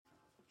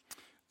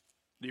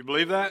Do you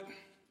believe that?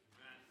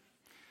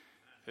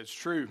 It's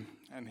true,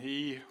 and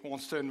He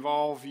wants to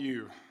involve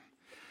you.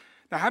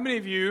 Now, how many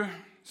of you,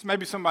 so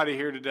maybe somebody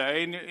here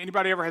today,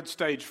 anybody ever had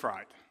stage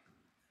fright?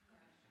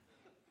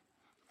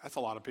 That's a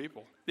lot of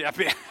people. Yeah,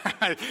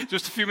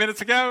 just a few minutes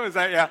ago? Is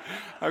that, yeah?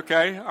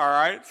 Okay, all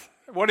right.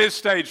 What is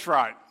stage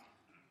fright?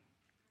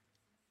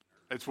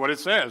 It's what it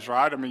says,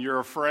 right? I mean, you're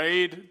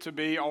afraid to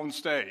be on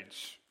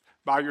stage,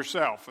 by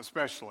yourself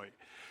especially.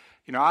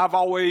 You know, I've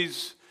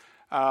always,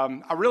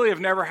 I really have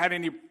never had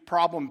any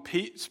problem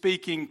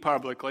speaking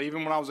publicly.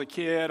 Even when I was a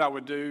kid, I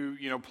would do,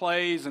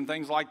 plays and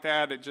things like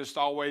that. It just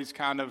always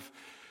kind of,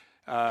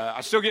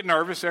 I still get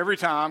nervous every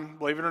time,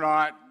 believe it or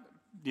not.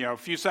 A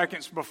few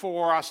seconds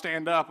before I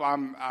stand up,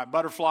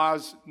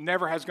 butterflies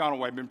never has gone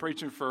away. I've been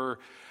preaching for,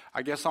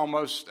 I guess,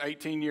 almost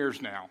 18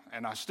 years now,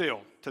 and I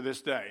still, to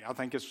this day, I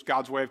think it's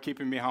God's way of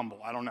keeping me humble.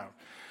 I don't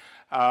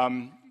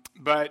know.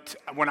 But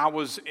when I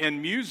was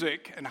in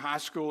music in high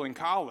school and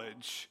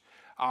college,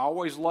 I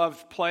always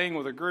loved playing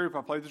with a group.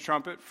 I played the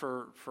trumpet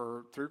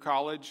through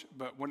college,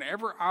 but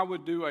whenever I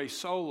would do a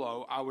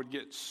solo, I would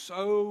get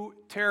so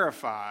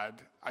terrified,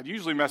 I'd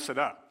usually mess it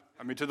up.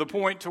 I mean, to the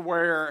point to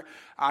where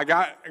I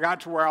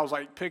got to where I was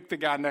like, pick the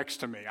guy next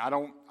to me. I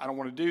don't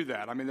want to do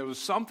that. I mean, there was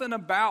something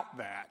about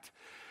that.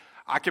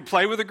 I could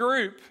play with a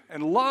group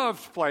and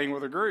loved playing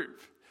with a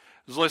group.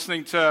 I was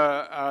listening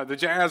to the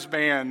jazz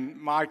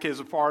band Mike is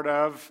a part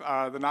of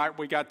the night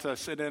we got to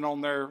sit in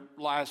on one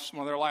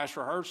of their last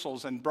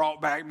rehearsals, and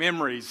brought back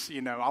memories.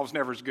 I was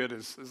never as good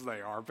as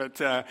they are, but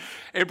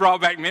it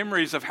brought back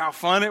memories of how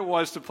fun it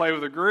was to play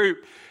with a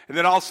group. And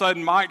then all of a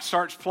sudden Mike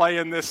starts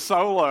playing this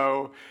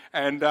solo,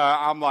 and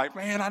I'm like,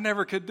 man, I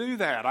never could do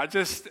that.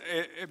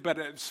 But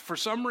it's for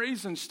some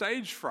reason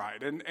stage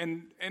fright,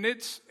 and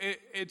it's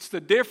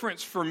the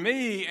difference for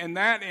me in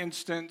that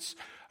instance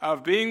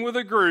of being with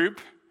a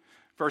group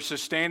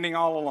versus standing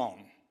all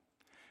alone.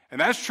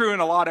 And that's true in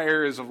a lot of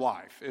areas of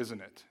life,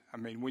 isn't it? I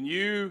mean, when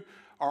you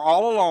are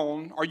all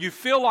alone, or you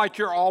feel like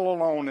you're all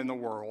alone in the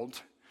world,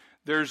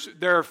 there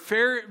are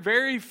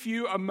very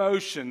few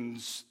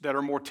emotions that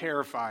are more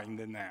terrifying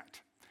than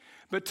that.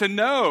 But to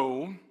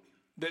know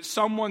that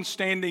someone's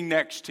standing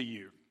next to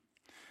you,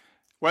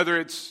 whether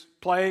it's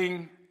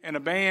playing in a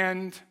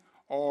band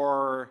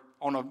or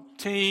on a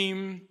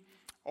team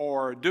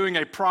or doing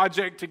a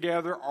project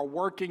together or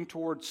working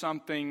towards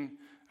something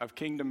of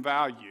kingdom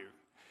value,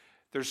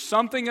 there's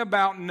something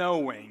about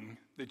knowing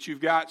that you've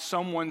got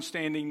someone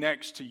standing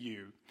next to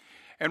you.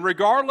 And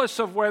regardless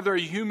of whether a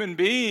human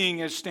being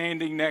is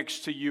standing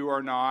next to you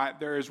or not,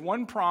 there is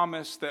one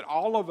promise that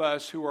all of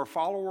us who are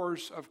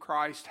followers of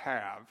Christ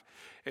have,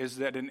 is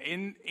that in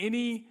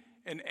any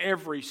and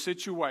every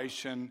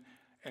situation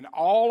in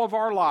all of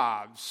our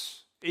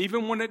lives,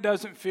 even when it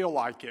doesn't feel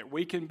like it,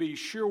 we can be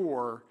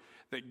sure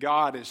that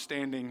God is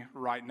standing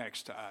right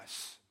next to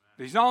us.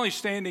 He's not only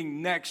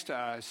standing next to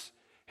us,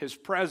 His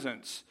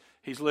presence,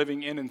 He's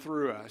living in and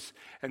through us.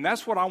 And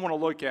that's what I want to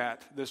look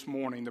at this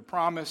morning, the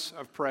promise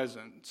of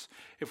presence.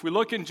 If we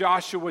look in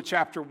Joshua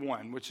chapter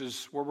 1, which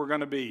is where we're going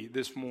to be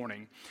this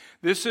morning,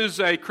 this is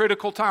a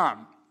critical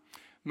time.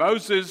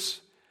 Moses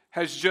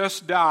has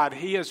just died.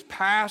 He has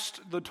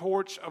passed the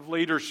torch of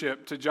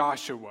leadership to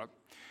Joshua.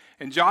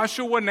 And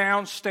Joshua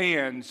now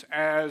stands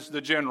as the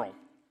general.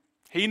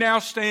 He now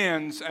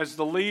stands as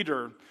the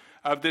leader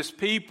of this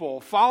people,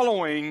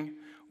 following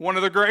one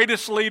of the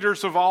greatest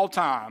leaders of all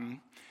time.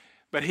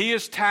 But he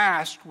is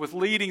tasked with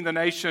leading the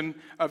nation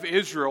of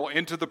Israel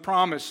into the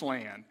promised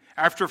land.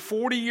 After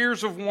 40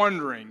 years of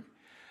wandering,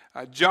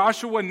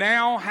 Joshua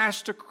now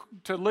has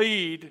to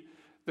lead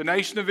the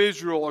nation of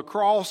Israel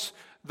across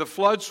the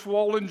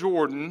flood-swollen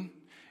Jordan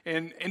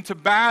and into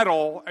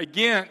battle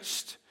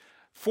against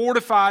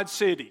fortified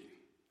city,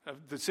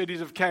 the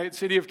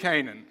city of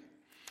Canaan.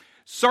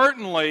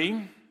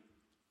 Certainly,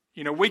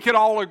 we could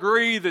all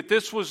agree that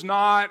this was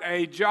not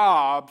a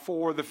job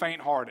for the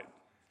faint-hearted.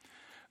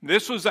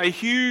 This was a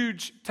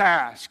huge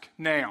task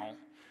now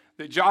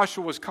that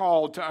Joshua was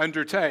called to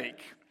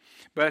undertake,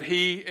 but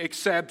he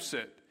accepts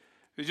it.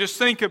 Just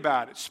think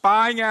about it.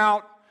 Spying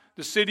out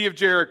the city of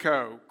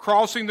Jericho,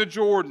 crossing the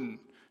Jordan,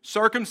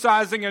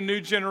 circumcising a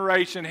new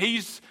generation.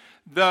 He's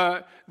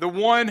the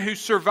one who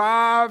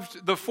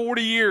survived the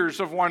 40 years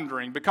of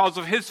wandering because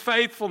of his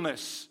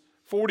faithfulness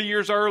 40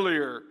 years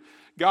earlier.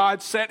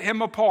 God set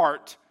him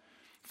apart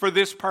for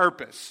this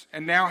purpose,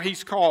 and now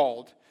he's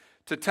called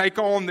to take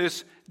on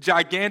this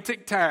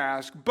gigantic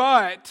task.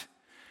 But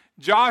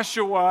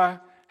Joshua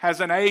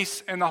has an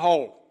ace in the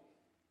hole.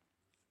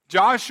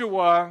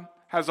 Joshua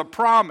has a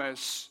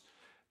promise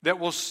that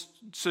will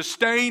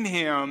sustain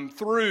him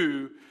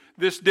through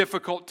this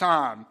difficult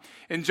time.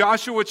 In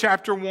Joshua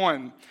chapter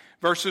 1,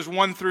 verses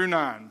 1 through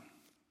 9.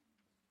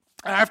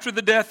 After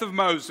the death of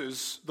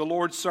Moses, the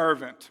Lord's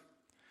servant,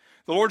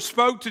 the Lord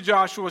spoke to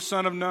Joshua,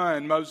 son of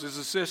Nun, Moses'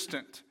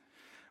 assistant.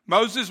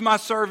 Moses, my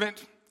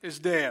servant, is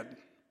dead.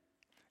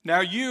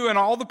 Now you and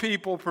all the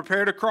people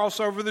prepare to cross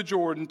over the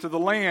Jordan to the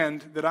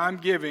land that I'm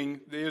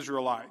giving the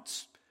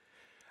Israelites.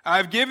 I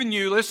have given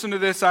you, listen to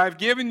this, I have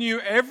given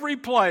you every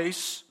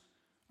place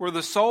where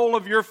the sole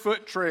of your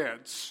foot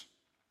treads,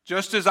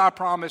 just as I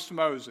promised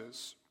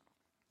Moses.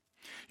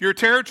 Your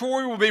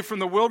territory will be from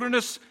the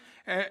wilderness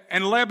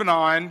and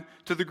Lebanon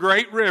to the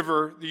great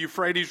river, the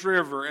Euphrates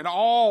River, and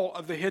all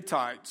of the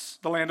Hittites,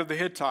 the land of the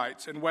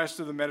Hittites, and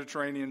west of the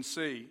Mediterranean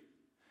Sea.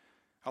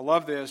 I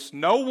love this.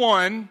 No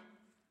one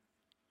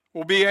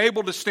will be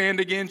able to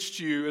stand against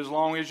you as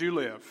long as you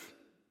live.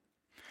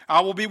 I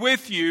will be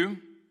with you.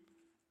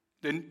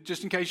 Then,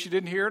 just in case you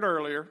didn't hear it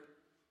earlier,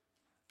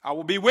 I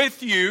will be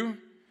with you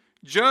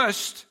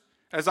just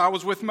as I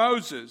was with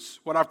Moses.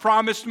 What I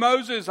promised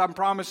Moses, I'm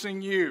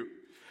promising you.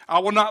 I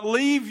will not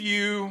leave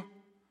you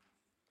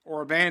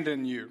or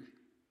abandon you.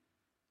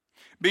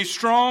 Be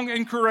strong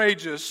and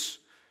courageous,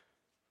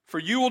 for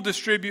you will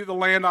distribute the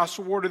land I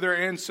swore to their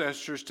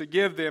ancestors to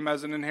give them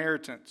as an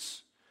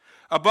inheritance.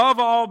 Above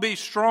all, be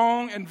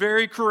strong and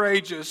very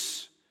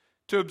courageous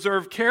to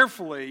observe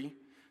carefully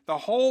the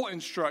whole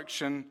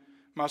instruction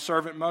my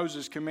servant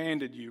Moses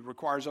commanded you.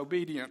 Requires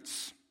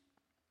obedience.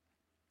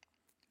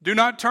 Do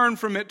not turn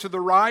from it to the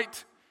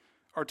right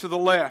or to the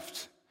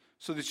left,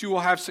 so that you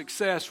will have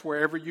success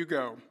wherever you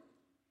go.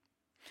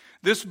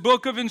 This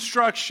book of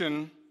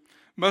instruction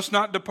must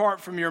not depart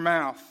from your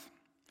mouth.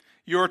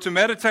 You are to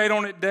meditate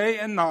on it day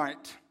and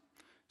night,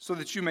 so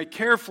that you may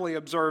carefully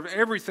observe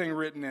everything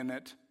written in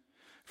it.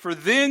 For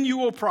then you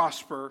will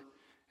prosper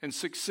and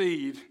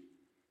succeed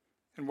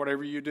in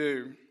whatever you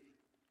do.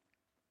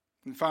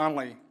 And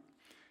finally,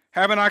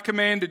 haven't I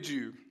commanded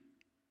you?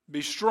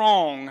 Be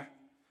strong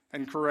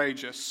and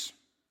courageous.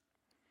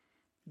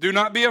 Do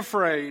not be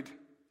afraid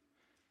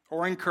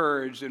or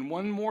encouraged. And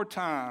one more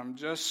time,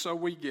 just so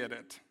we get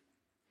it.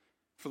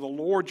 For the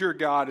Lord your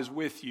God is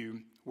with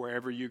you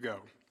wherever you go.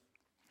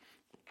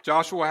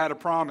 Joshua had a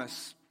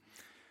promise.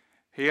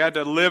 He had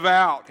to live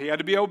out. He had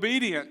to be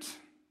obedient.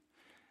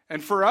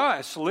 And for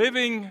us,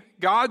 living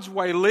God's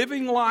way,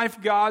 living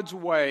life God's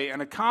way, and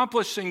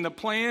accomplishing the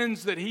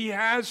plans that He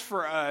has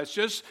for us,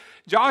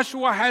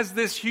 Joshua has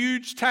this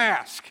huge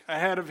task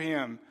ahead of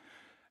him.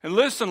 And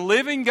listen,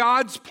 living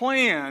God's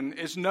plan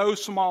is no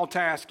small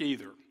task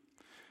either.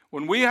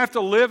 When we have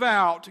to live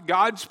out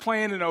God's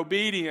plan in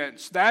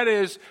obedience, that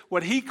is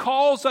what He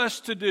calls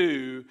us to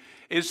do,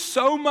 is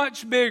so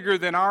much bigger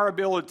than our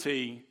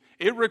ability.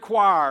 It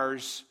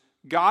requires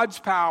God's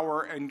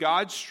power and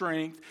God's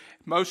strength,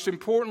 most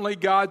importantly,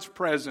 God's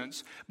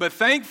presence. But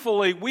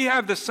thankfully, we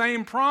have the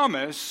same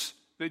promise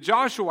that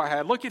Joshua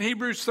had. Look at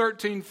Hebrews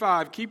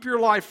 13:5. Keep your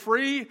life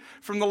free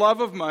from the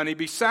love of money.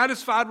 Be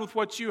satisfied with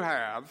what you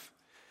have.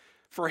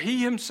 For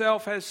He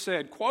Himself has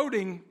said,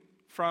 quoting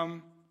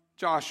from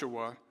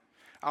Joshua,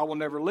 I will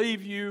never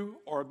leave you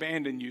or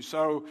abandon you.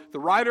 So the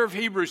writer of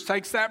Hebrews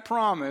takes that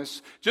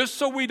promise, just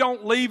so we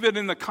don't leave it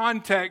in the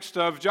context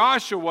of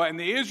Joshua and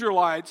the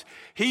Israelites.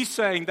 He's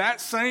saying that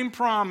same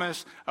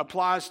promise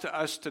applies to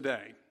us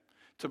today,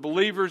 to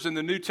believers in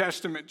the New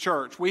Testament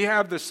church. We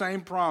have the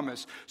same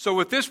promise. So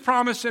with this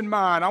promise in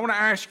mind, I want to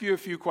ask you a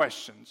few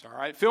questions, all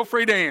right? Feel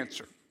free to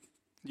answer.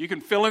 You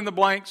can fill in the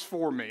blanks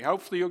for me.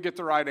 Hopefully you'll get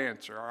the right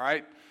answer, all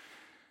right?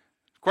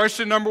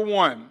 Question number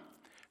 1.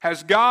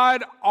 Has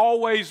God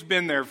always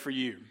been there for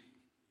you?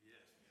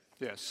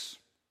 Yes.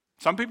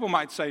 Some people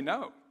might say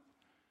no,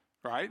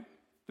 right?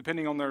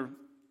 Depending on their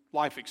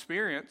life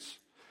experience.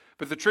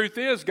 But the truth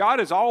is, God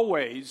has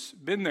always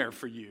been there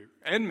for you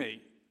and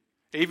me.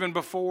 Even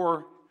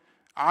before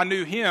I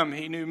knew Him,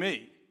 He knew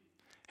me.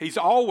 He's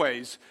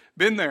always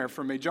been there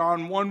for me.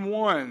 John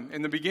 1:1,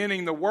 in the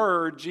beginning, the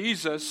Word,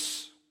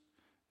 Jesus,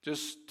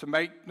 just to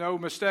make no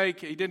mistake,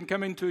 He didn't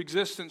come into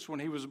existence when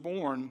He was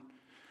born.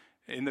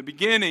 In the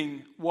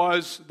beginning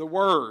was the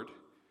Word.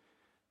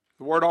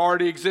 The Word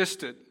already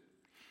existed.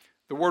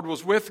 The Word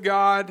was with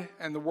God,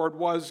 and the Word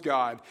was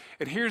God.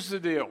 And here's the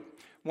deal.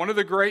 One of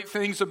the great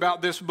things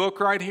about this book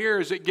right here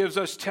is it gives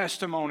us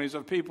testimonies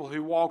of people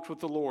who walked with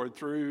the Lord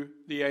through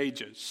the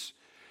ages.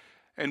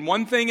 And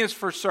one thing is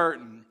for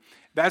certain,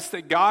 that's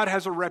that God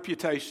has a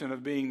reputation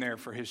of being there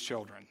for His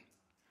children.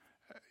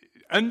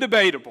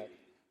 Undebatable.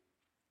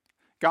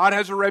 God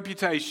has a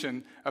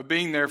reputation of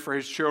being there for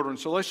His children.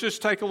 So let's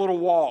just take a little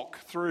walk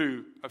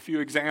through a few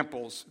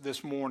examples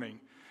this morning.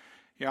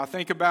 I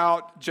think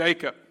about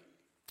Jacob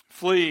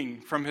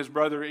fleeing from his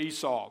brother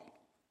Esau.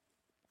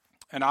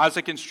 And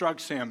Isaac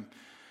instructs him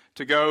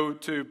to go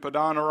to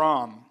Padan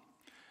Aram.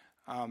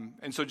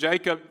 And so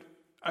Jacob,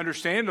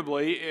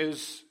 understandably,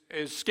 is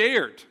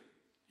scared.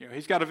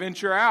 He's got to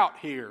venture out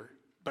here.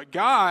 But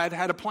God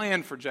had a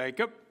plan for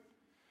Jacob.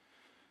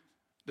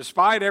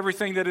 Despite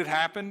everything that had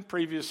happened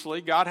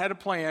previously, God had a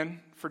plan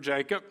for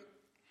Jacob.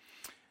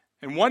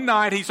 And one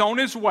night he's on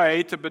his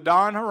way to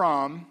Padan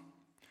Aram,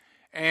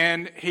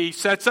 and he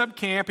sets up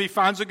camp. He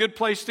finds a good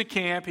place to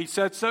camp. He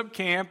sets up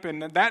camp,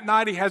 and that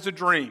night he has a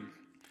dream.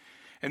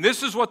 And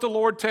this is what the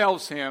Lord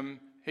tells him.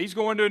 He's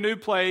going to a new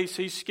place.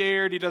 He's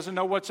scared. He doesn't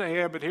know what's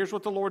ahead, but here's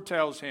what the Lord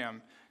tells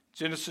him.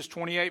 Genesis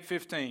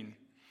 28:15.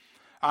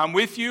 I'm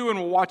with you and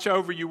will watch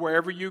over you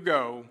wherever you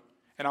go,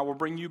 and I will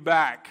bring you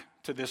back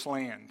to this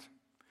land.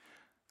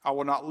 I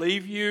will not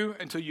leave you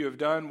until you have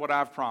done what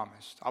I've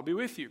promised. I'll be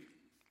with you.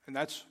 And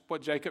that's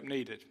what Jacob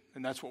needed,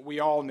 and that's what we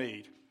all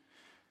need.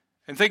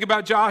 And think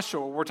about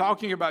Joshua. We're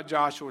talking about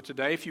Joshua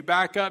today. If you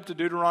back up to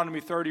Deuteronomy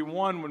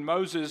 31, when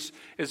Moses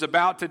is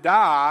about to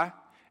die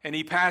and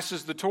he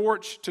passes the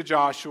torch to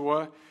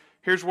Joshua,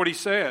 here's what he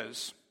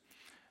says.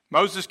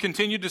 Moses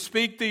continued to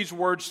speak these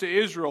words to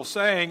Israel,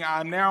 saying, I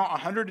am now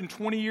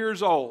 120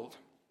 years old.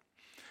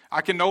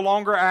 I can no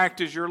longer act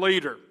as your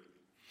leader.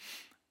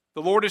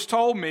 The Lord has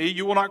told me,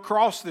 you will not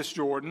cross this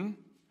Jordan.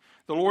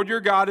 The Lord your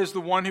God is the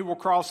one who will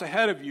cross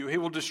ahead of you. He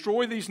will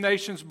destroy these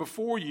nations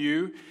before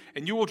you,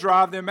 and you will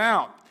drive them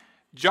out.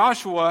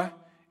 Joshua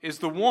is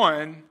the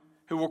one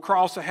who will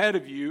cross ahead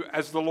of you,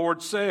 as the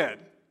Lord said.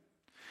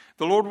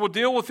 The Lord will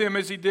deal with them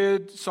as he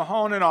did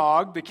Sihon and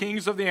Og, the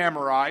kings of the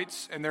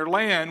Amorites, and their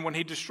land when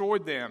he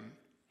destroyed them.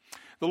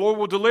 The Lord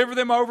will deliver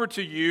them over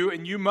to you,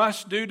 and you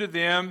must do to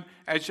them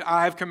as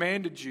I have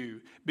commanded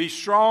you. Be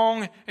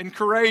strong and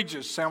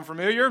courageous. Sound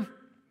familiar?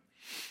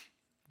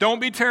 Don't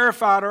be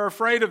terrified or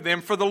afraid of them,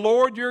 for the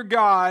Lord your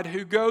God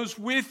who goes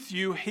with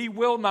you, he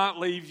will not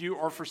leave you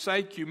or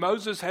forsake you.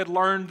 Moses had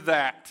learned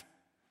that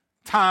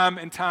time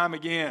and time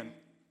again.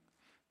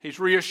 He's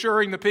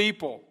reassuring the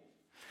people.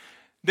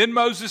 Then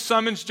Moses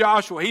summons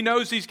Joshua. He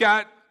knows he's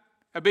got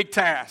a big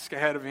task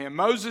ahead of him.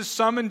 Moses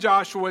summoned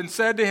Joshua and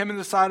said to him in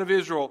the sight of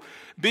Israel,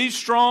 be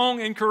strong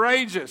and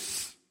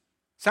courageous.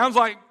 Sounds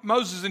like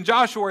Moses and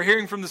Joshua are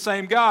hearing from the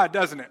same God,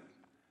 doesn't it?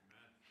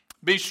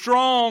 Be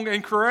strong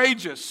and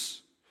courageous.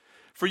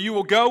 For you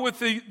will go with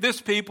this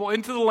people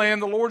into the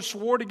land the Lord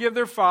swore to give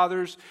their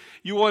fathers.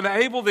 You will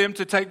enable them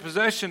to take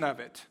possession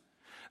of it.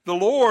 The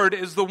Lord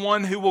is the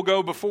one who will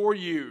go before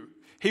you.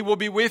 He will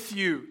be with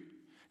you.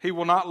 He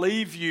will not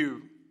leave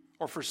you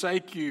or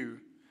forsake you.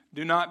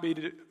 Do not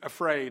be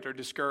afraid or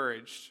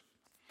discouraged.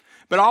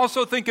 But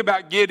also think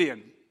about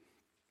Gideon.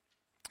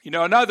 You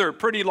know, another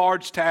pretty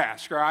large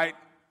task, right?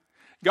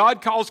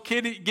 God calls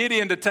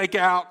Gideon to take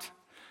out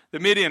the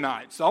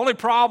Midianites. The only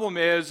problem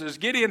is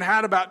Gideon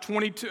had about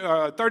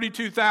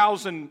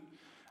 32,000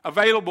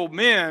 available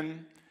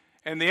men,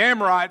 and the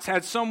Amorites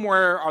had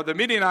somewhere, or the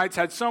Midianites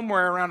had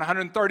somewhere around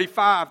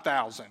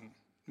 135,000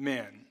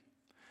 men.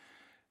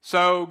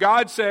 So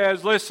God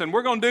says, listen,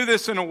 we're going to do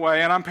this in a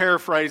way, and I'm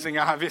paraphrasing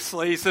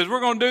obviously. He says, we're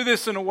going to do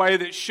this in a way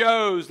that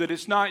shows that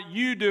it's not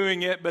you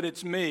doing it, but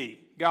it's me,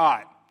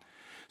 God.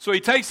 So he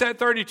takes that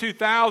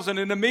 32,000,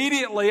 and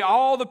immediately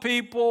all the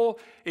people,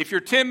 if you're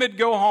timid,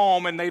 go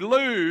home, and they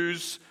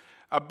lose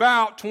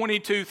about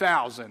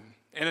 22,000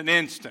 in an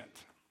instant.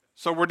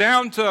 So we're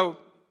down to,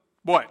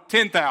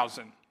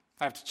 10,000.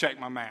 I have to check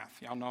my math.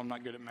 Y'all know I'm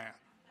not good at math.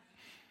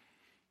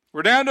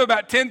 We're down to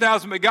about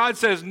 10,000, but God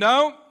says,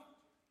 no,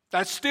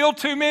 that's still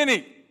too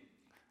many.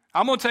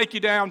 I'm going to take you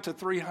down to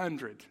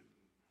 300.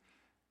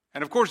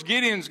 And of course,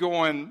 Gideon's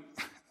going,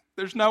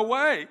 there's no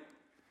way.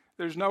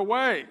 There's no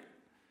way.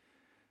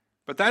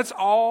 But that's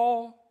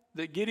all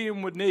that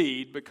Gideon would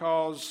need,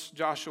 because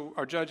Judges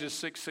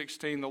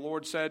 6:16, the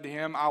Lord said to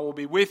him, I will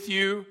be with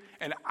you,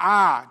 and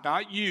I,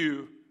 not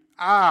you,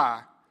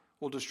 I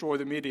will destroy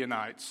the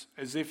Midianites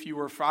as if you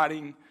were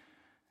fighting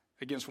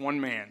against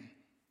one man.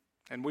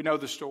 And we know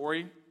the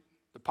story.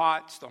 The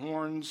pots, the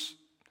horns,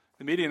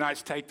 the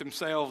Midianites take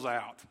themselves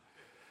out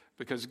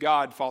because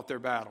God fought their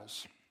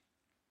battles.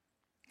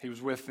 He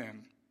was with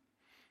them.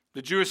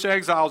 The Jewish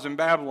exiles in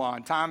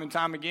Babylon, time and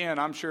time again,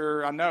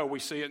 I know we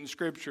see it in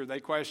Scripture. They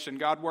question,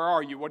 God, where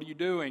are you? What are you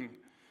doing?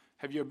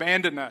 Have you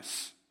abandoned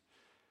us?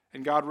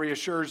 And God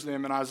reassures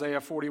them in Isaiah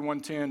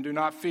 41:10, do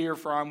not fear,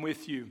 for I am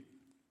with you.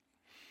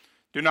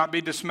 Do not be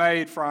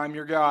dismayed, for I am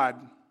your God.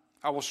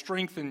 I will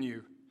strengthen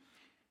you,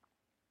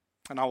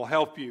 and I will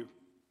help you.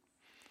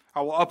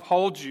 I will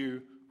uphold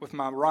you with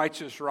my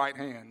righteous right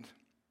hand.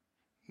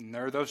 And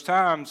there are those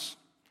times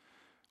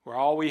where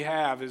all we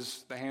have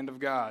is the hand of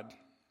God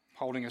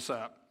holding us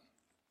up.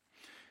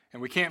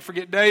 And we can't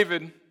forget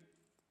David.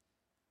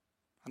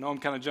 I know I'm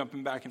kind of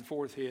jumping back and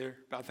forth here,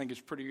 but I think it's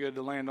pretty good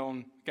to land on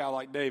a guy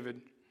like David.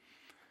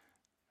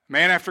 A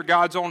man after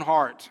God's own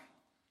heart.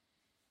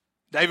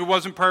 David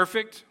wasn't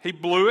perfect. He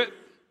blew it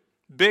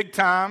big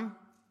time.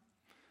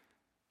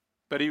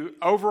 But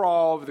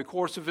overall, over the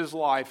course of his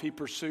life, he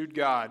pursued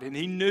God. And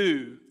he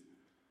knew,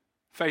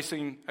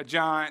 facing a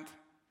giant,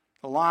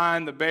 the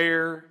lion, the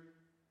bear,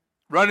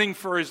 running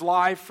for his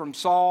life from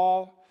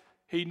Saul,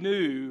 he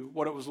knew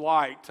what it was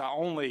like to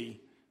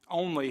only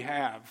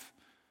have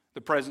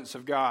the presence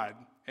of God.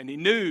 And he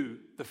knew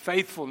the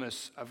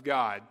faithfulness of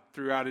God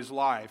throughout his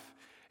life.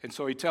 And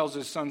so he tells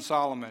his son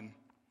Solomon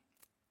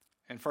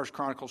in 1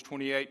 Chronicles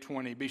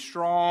 28:20, be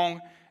strong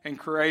and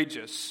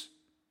courageous.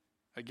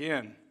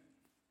 Again,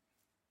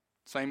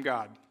 same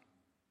God.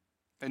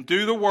 And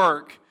do the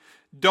work.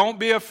 Don't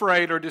be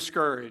afraid or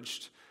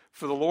discouraged.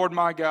 For the Lord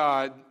my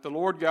God,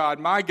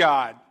 my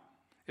God,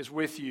 is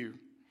with you.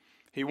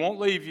 He won't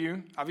leave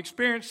you. I've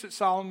experienced it,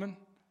 Solomon,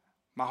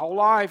 my whole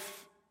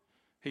life.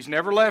 He's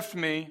never left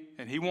me,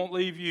 and he won't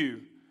leave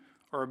you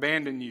or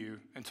abandon you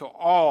until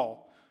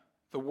all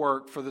the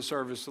work for the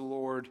service of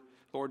the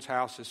Lord's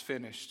house is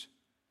finished.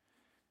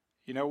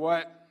 You know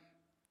what?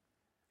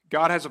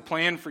 God has a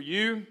plan for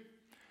you.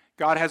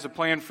 God has a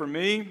plan for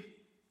me.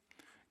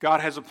 God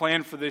has a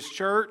plan for this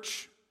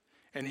church.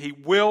 And He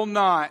will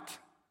not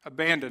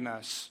abandon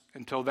us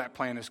until that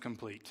plan is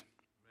complete.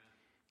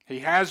 He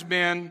has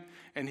been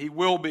and He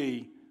will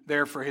be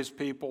there for His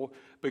people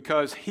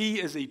because He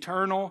is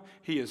eternal,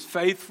 He is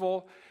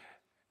faithful,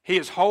 He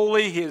is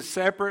holy, He is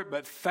separate,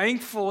 but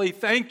thankfully,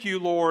 thank you,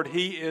 Lord,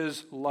 He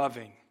is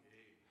loving.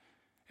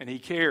 And He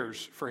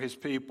cares for His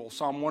people.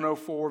 Psalm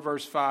 104,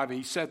 verse 5,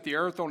 He set the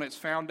earth on its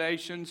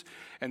foundations,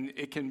 and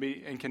it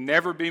can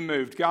never be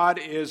moved. God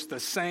is the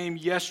same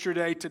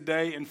yesterday,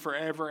 today, and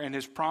forever, and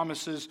His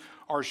promises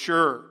are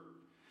sure.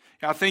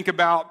 I think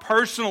about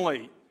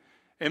personally,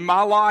 in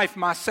my life,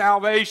 my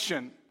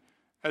salvation,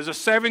 as a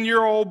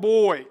 7-year-old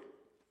boy,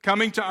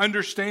 coming to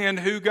understand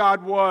who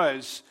God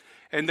was,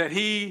 and that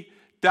He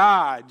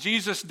died.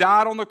 Jesus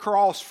died on the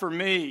cross for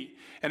me.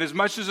 And as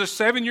much as a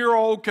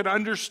 7-year-old could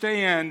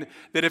understand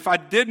that if I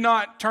did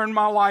not turn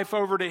my life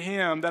over to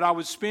Him, that I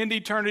would spend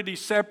eternity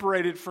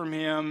separated from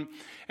Him,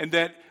 and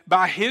that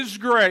by His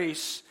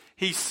grace,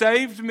 He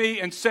saved me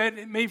and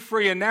set me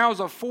free. And now as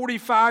a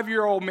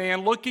 45-year-old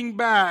man looking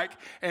back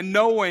and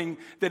knowing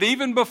that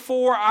even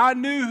before I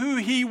knew who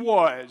He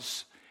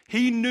was,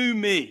 He knew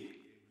me.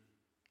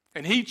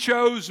 And He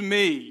chose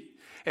me.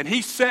 And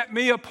He set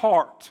me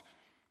apart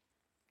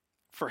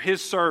for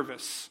His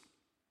service,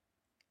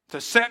 to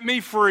set me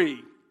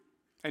free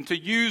and to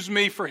use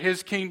me for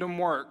His kingdom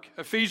work.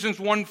 Ephesians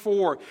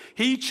 1:4,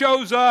 He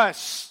chose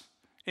us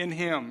in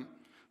Him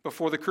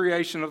before the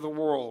creation of the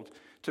world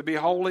to be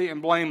holy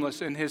and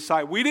blameless in His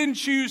sight. We didn't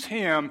choose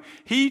Him,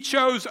 He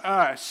chose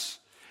us.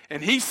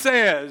 And He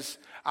says,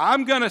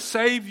 I'm going to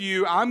save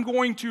you, I'm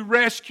going to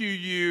rescue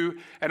you,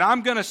 and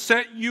I'm going to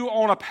set you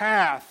on a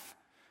path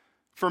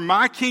for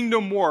my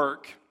kingdom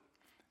work.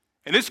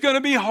 And it's going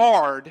to be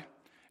hard,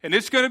 and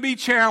it's going to be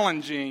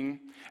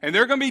challenging, and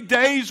there are going to be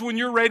days when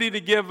you're ready to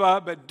give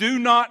up, but do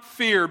not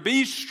fear.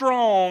 Be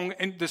strong,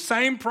 and the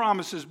same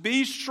promises,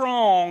 be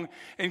strong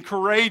and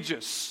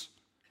courageous,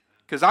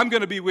 because I'm going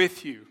to be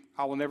with you.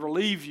 I will never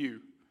leave you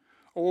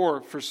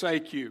or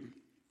forsake you.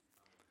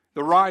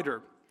 The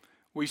writer,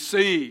 we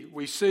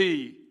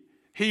see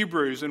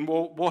Hebrews, and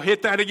we'll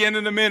hit that again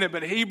in a minute,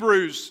 but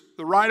Hebrews,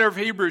 the writer of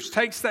Hebrews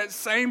takes that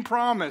same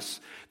promise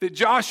that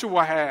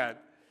Joshua had,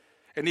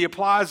 and he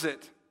applies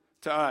it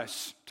to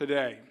us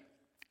today.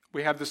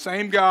 We have the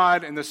same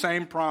God and the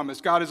same promise.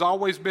 God has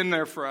always been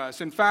there for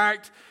us. In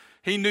fact,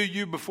 He knew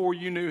you before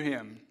you knew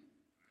Him.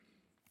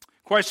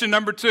 Question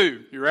number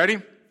 2. You ready?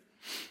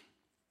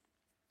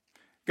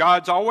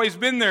 God's always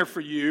been there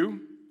for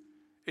you.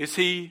 Is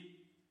He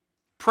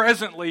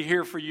presently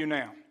here for you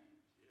now?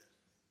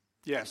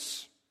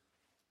 Yes,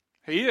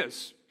 He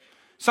is.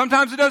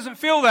 Sometimes it doesn't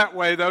feel that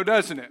way, though,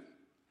 doesn't it?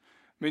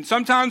 I mean,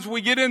 sometimes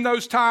we get in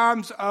those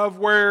times of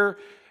where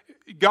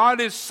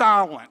God is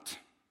silent.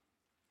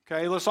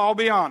 Okay, let's all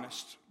be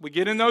honest. We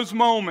get in those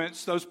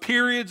moments, those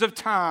periods of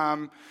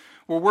time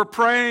where we're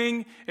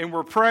praying and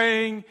we're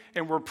praying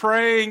and we're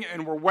praying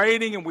and we're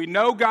waiting, and we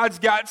know God's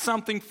got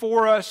something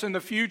for us in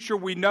the future.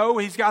 We know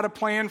He's got a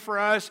plan for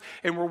us,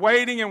 and we're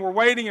waiting and we're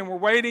waiting and we're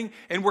waiting,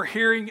 and we're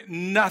hearing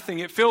nothing.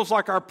 It feels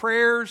like our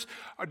prayers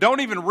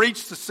don't even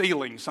reach the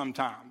ceiling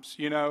sometimes.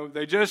 You know,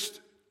 they just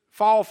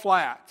fall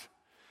flat.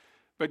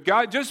 But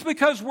God, just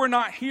because we're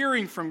not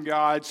hearing from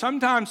God,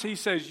 sometimes He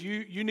says,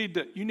 you need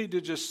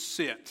to just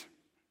sit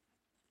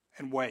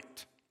and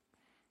wait,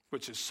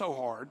 which is so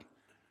hard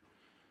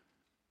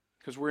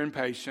because we're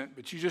impatient.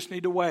 But you just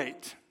need to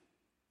wait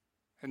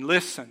and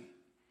listen.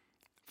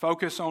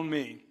 Focus on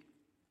me.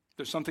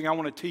 There's something I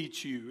want to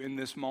teach you in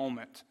this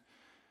moment.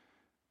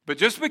 But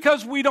just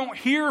because we don't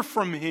hear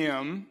from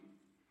Him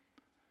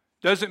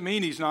doesn't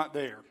mean He's not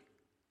there.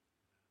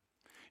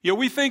 You know,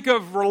 we think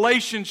of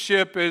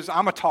relationship as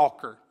I'm a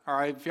talker, all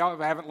right? If y'all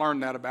haven't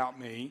learned that about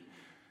me,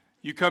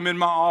 you come in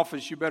my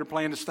office, you better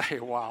plan to stay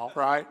a while,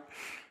 right?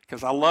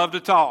 Because I love to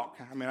talk.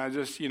 I mean, I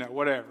just,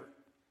 whatever.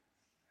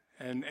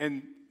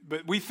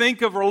 But we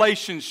think of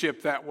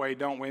relationship that way,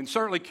 don't we? And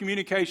certainly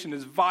communication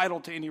is vital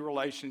to any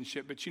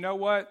relationship. But you know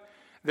what?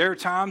 There are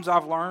times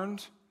I've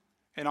learned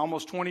in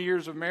almost 20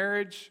 years of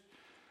marriage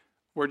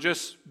where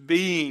just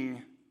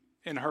being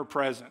in her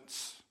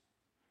presence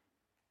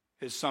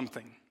is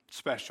something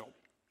special.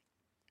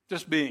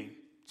 Just being.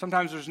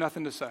 Sometimes there's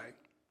nothing to say.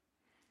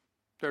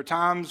 There are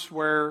times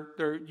where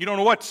you don't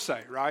know what to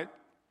say, right?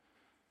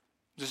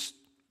 Just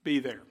be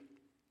there.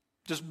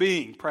 Just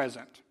being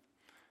present.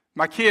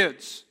 My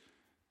kids,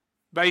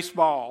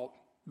 baseball,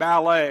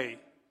 ballet.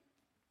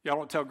 Y'all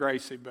don't tell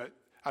Gracie, but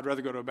I'd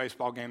rather go to a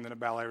baseball game than a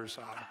ballet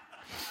recital.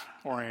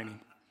 Or Annie.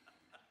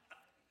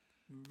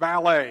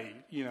 Ballet,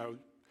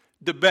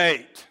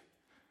 debate.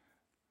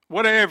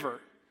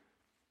 Whatever.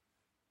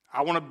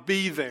 I want to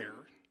be there.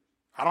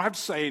 I don't have to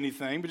say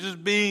anything, but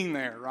just being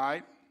there,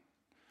 right,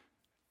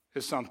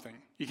 is something.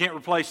 You can't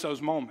replace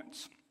those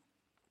moments.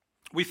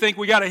 We think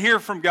we got to hear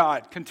from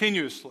God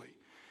continuously,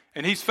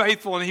 and He's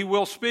faithful and He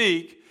will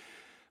speak,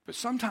 but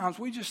sometimes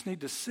we just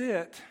need to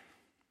sit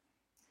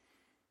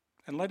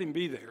and let Him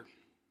be there.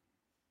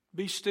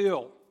 Be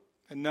still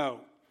and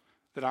know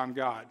that I'm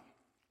God.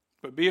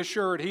 But be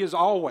assured, He is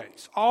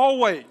always,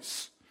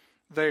 always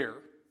there.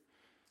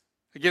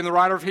 Again, the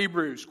writer of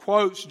Hebrews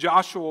quotes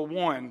Joshua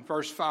 1,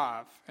 verse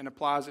 5, and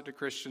applies it to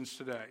Christians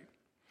today.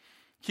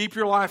 Keep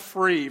your life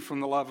free from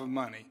the love of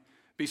money.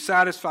 Be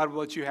satisfied with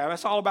what you have.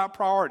 That's all about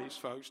priorities,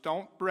 folks.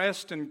 Don't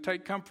rest and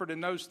take comfort in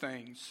those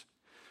things.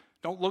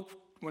 Don't look,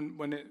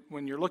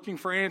 when you're looking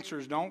for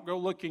answers, don't go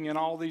looking in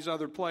all these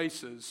other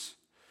places.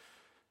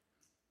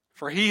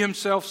 For He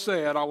Himself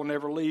said, I will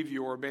never leave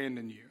you or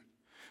abandon you.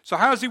 So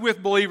how is He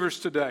with believers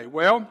today?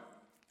 Well,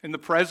 in the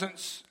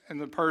presence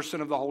and the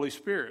person of the Holy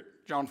Spirit.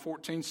 John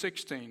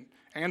 14:16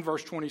 and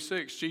verse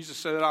 26. Jesus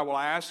said, I will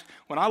ask,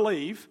 when I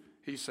leave,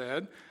 He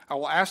said, I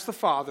will ask the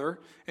Father,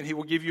 and He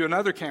will give you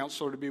another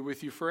counselor to be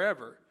with you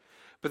forever.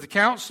 But the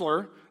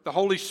counselor, the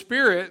Holy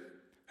Spirit,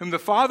 whom the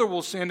Father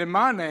will send in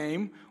my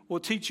name, will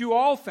teach you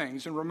all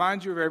things and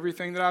remind you of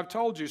everything that I've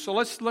told you. So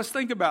let's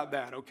think about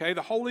that, okay?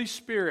 The Holy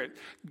Spirit,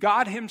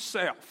 God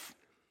Himself,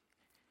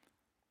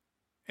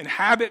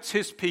 inhabits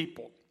His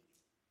people.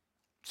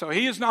 So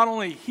He is not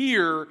only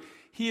here,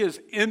 He is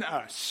in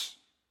us.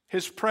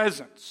 His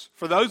presence.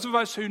 For those of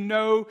us who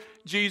know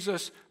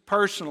Jesus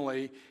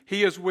personally,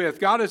 He is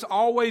with. God has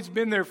always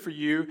been there for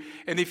you.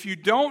 And if you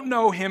don't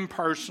know Him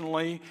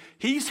personally,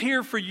 He's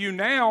here for you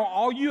now.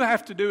 All you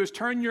have to do is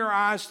turn your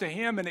eyes to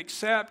Him and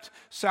accept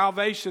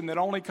salvation that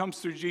only comes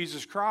through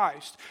Jesus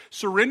Christ.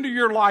 Surrender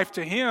your life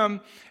to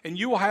Him, and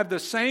you will have the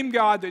same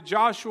God that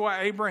Joshua,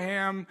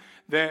 Abraham,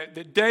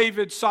 that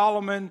David,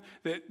 Solomon,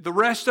 that the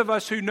rest of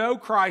us who know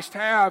Christ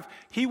have.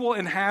 He will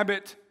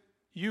inhabit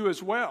you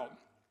as well.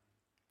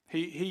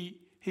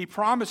 He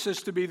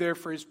promises to be there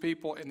for His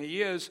people, and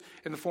He is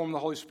in the form of the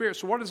Holy Spirit.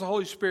 So what does the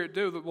Holy Spirit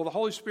do? Well, the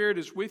Holy Spirit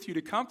is with you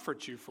to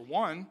comfort you, for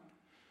one.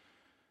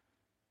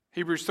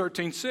 Hebrews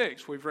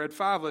 13:6. We've read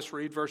 5. Let's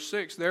read verse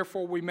 6.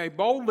 Therefore we may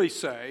boldly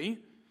say,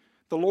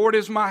 the Lord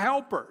is my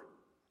helper.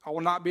 I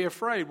will not be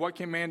afraid. What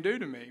can man do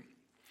to me?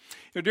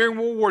 During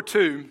World War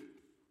II,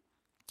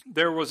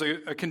 there was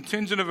a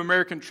contingent of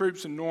American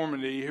troops in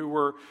Normandy who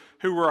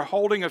were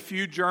holding a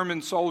few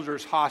German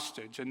soldiers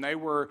hostage, and they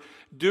were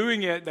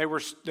doing it. They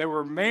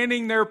were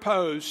manning their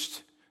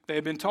post. They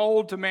had been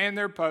told to man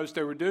their post.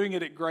 They were doing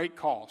it at great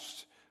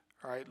cost.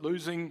 All right,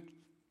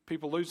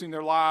 people losing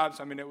their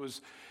lives. I mean, it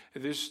was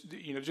this.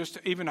 Just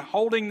even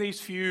holding these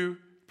few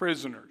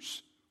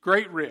prisoners,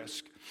 great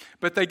risk.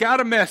 But they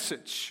got a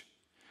message.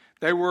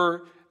 They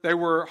were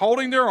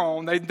holding their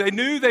own. They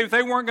knew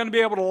they weren't going to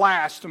be able to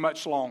last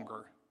much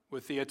longer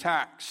with the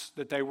attacks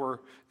that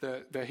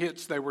the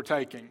hits they were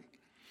taking.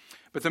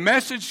 But the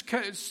message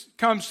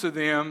comes to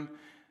them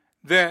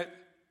that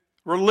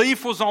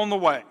relief was on the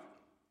way.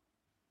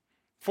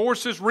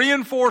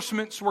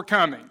 Reinforcements were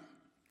coming.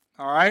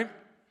 All right?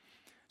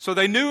 So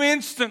they knew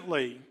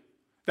instantly,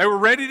 they were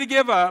ready to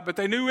give up, but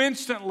they knew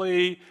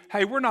instantly,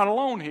 hey, we're not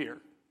alone here.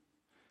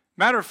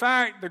 Matter of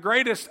fact, the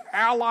greatest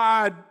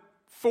Allied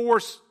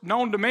force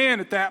known to man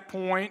at that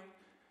point,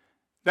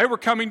 they were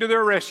coming to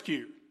their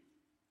rescue.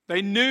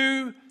 They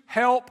knew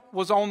help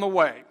was on the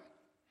way.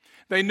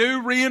 They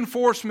knew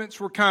reinforcements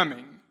were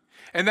coming.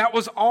 And that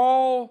was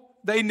all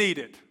they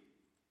needed.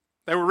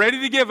 They were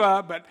ready to give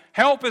up, but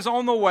help is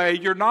on the way.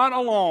 You're not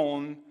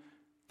alone.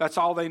 That's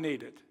all they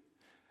needed.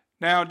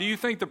 Now, do you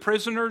think the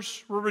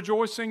prisoners were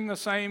rejoicing the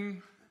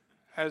same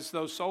as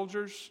those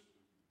soldiers?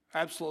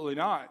 Absolutely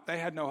not. They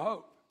had no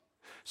hope.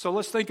 So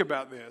let's think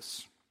about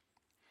this.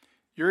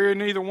 You're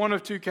in either one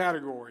of two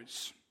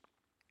categories.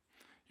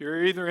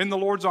 You're either in the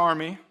Lord's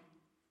army,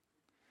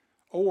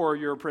 or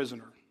you're a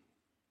prisoner.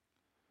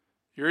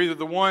 You're either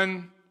the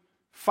one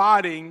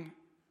fighting,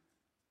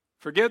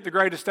 forget the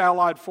greatest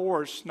Allied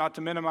force, not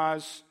to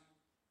minimize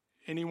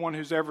anyone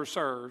who's ever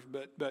served,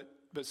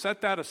 but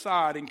set that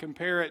aside and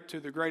compare it to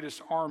the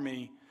greatest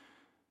army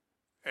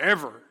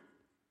ever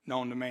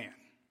known to man.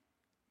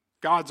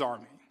 God's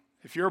army.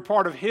 If you're a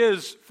part of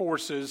His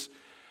forces,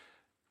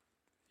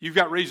 you've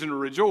got reason to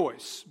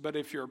rejoice. But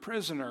if you're a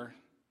prisoner,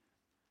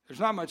 there's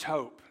not much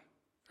hope.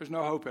 There's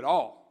no hope at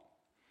all.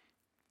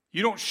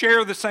 You don't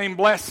share the same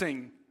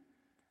blessing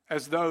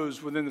as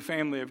those within the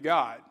family of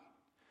God.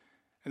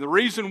 And the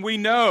reason we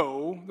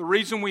know, the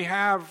reason we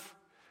have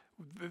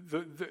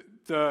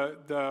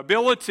the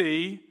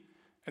ability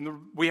and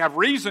we have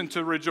reason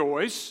to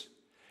rejoice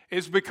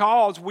is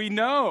because we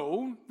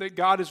know that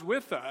God is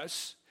with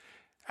us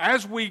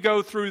as we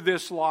go through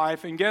this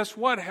life. And guess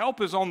what?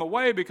 Help is on the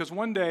way, because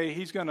one day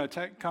He's going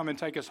to come and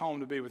take us home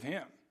to be with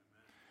Him.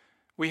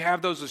 We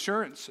have those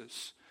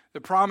assurances,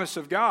 the promise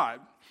of God.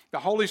 The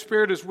Holy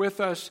Spirit is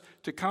with us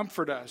to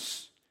comfort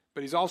us,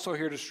 but He's also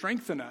here to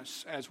strengthen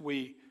us as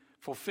we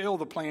fulfill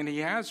the plan He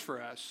has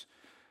for us.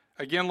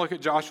 Again, look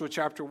at Joshua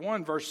chapter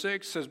 1, verse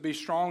 6 says, be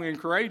strong and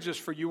courageous,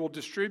 for you will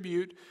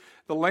distribute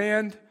the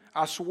land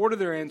I swore to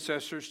their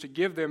ancestors to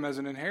give them as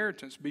an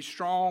inheritance. Be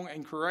strong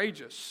and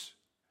courageous.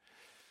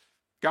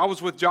 God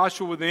was with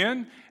Joshua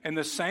then, and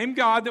the same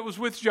God that was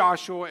with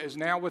Joshua is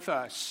now with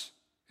us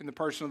in the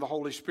person of the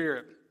Holy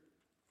Spirit.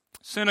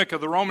 Seneca,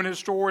 the Roman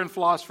historian and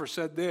philosopher,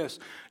 said this: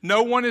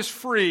 no one is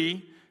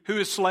free who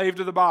is slave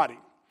to the body.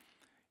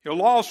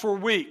 Laws were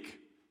weak.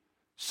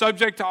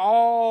 subject to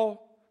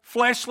all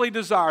fleshly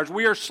desires.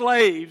 We are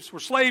slaves. We're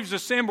slaves to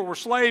sin, but we're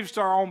slaves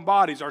to our own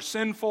bodies, our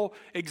sinful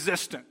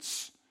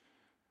existence.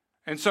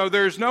 And so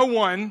there's no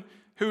one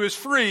who is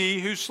free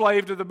who's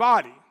slave to the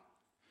body.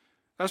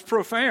 That's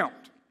profound.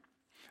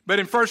 But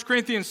in 1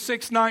 Corinthians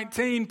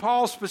 6:19,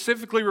 Paul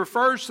specifically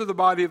refers to the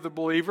body of the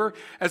believer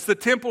as the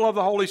temple of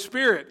the Holy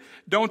Spirit.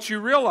 Don't you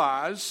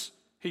realize,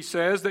 he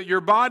says, that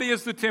your body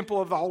is the temple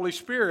of the Holy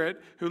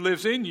Spirit who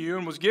lives in you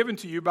and was given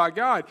to you by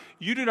God.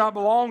 You do not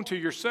belong to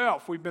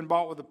yourself. We've been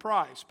bought with a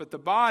price. But the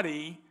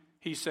body,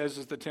 he says,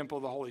 is the temple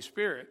of the Holy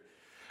Spirit.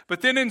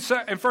 But then in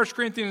 1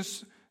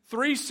 Corinthians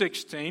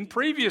 3:16,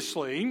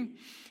 previously,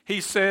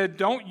 he said,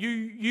 don't you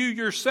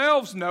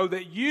yourselves know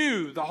that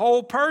you, the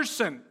whole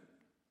person,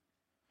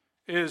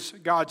 is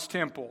God's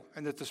temple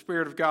and that the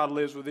Spirit of God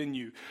lives within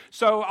you.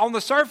 So on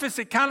the surface,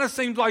 it kind of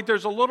seems like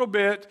there's a little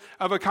bit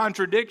of a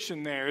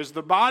contradiction there. Is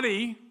the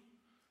body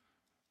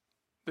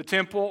the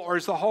temple, or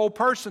is the whole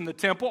person the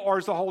temple, or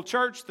is the whole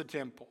church the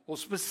temple? Well,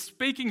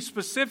 speaking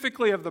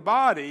specifically of the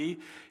body,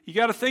 you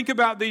got to think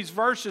about these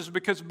verses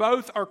because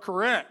both are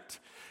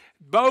correct.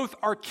 Both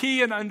are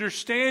key in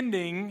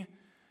understanding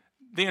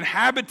the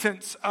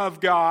inhabitants of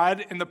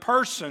God in the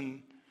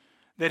person,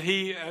 that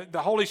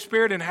the Holy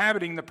Spirit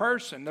inhabiting the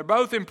person. They're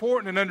both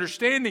important in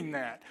understanding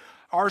that.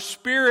 Our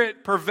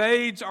spirit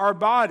pervades our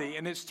body,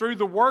 and it's through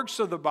the works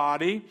of the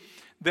body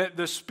that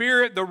the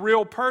spirit, the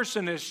real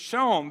person, is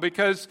shown.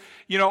 Because,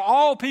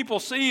 all people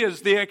see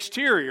is the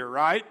exterior,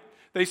 right?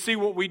 They see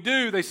what we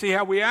do. They see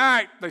how we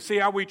act. They see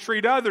how we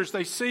treat others.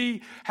 They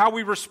see how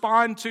we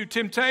respond to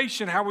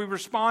temptation, how we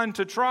respond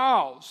to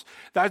trials.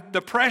 That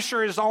the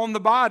pressure is on the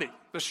body.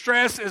 The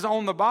stress is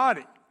on the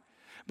body.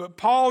 But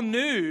Paul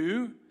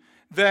knew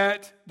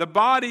that the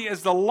body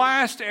is the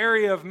last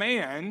area of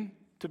man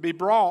to be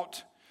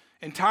brought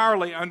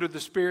entirely under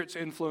the Spirit's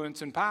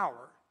influence and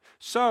power.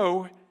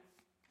 So,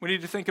 we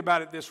need to think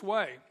about it this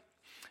way.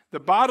 The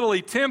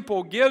bodily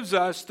temple gives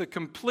us the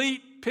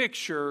complete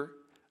picture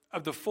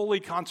of the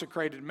fully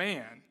consecrated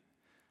man.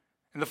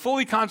 And the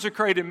fully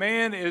consecrated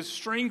man is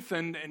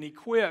strengthened and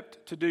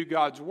equipped to do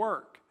God's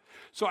work.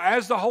 So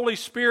as the Holy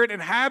Spirit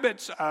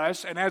inhabits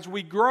us, and as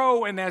we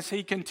grow, and as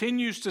He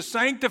continues to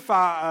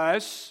sanctify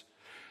us,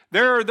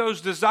 there are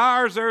those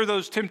desires, there are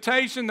those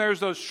temptations, there's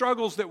those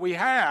struggles that we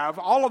have,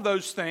 all of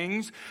those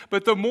things.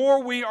 But the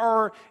more we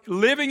are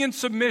living in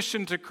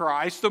submission to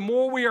Christ, the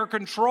more we are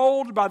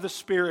controlled by the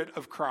Spirit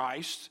of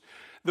Christ,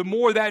 the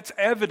more that's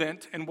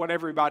evident in what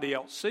everybody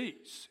else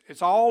sees.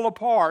 It's all a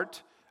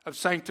part of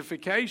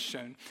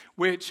sanctification,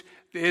 which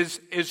is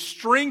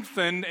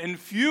strengthened and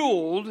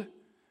fueled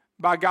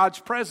by God's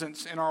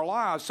presence in our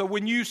lives. So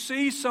when you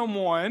see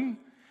someone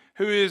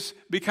who is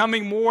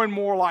becoming more and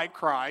more like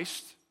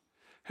Christ,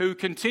 who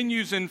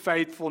continues in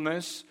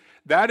faithfulness,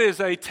 that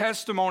is a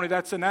testimony,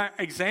 that's an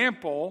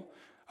example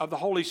of the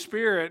Holy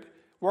Spirit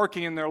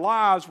working in their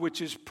lives, which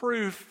is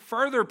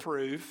further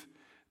proof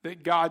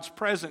that God's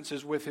presence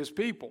is with His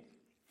people.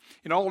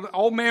 An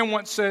old man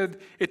once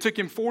said it took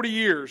him 40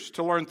 years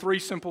to learn 3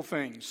 simple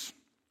things.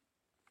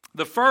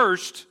 The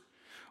first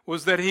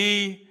was that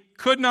he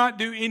could not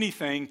do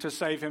anything to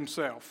save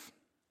himself.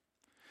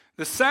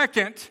 The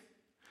second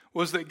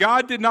was that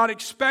God did not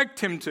expect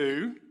him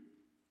to.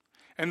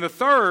 And the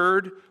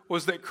third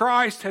was that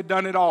Christ had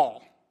done it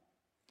all.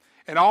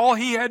 And all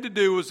he had to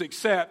do was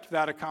accept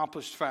that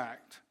accomplished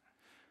fact.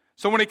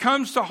 So when it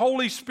comes to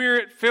Holy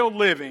Spirit-filled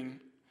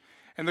living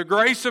and the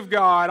grace of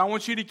God, I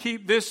want you to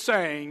keep this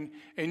saying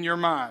in your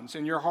minds,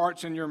 in your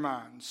hearts and your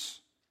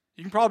minds.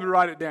 You can probably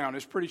write it down.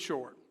 It's pretty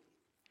short.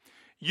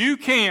 You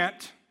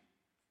can't.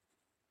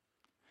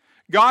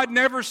 God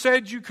never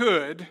said you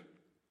could.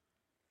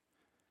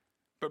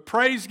 But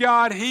praise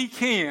God, He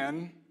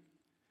can.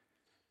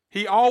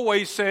 He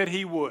always said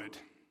He would.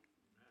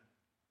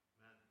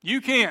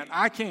 You can't,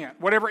 I can't.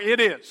 Whatever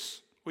it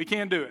is, we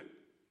can't do it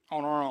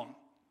on our own.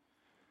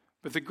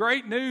 But the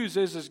great news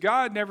is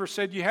God never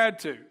said you had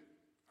to,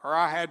 or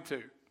I had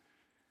to.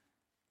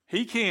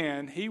 He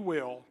can, He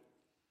will,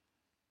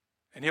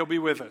 and He'll be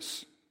with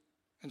us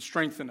and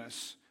strengthen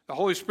us. The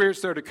Holy Spirit's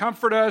there to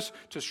comfort us,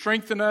 to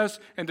strengthen us,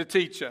 and to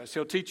teach us.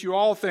 He'll teach you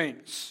all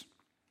things.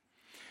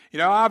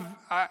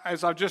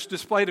 As I've just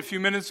displayed a few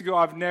minutes ago,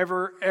 I've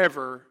never,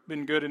 ever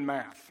been good in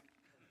math.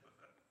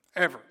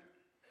 Ever.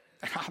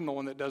 I'm the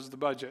one that does the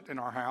budget in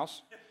our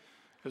house.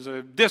 It's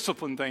a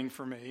discipline thing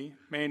for me.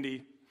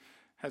 Mandy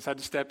has had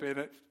to step in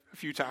it a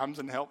few times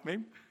and help me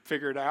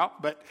figure it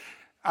out. But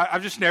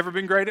I've just never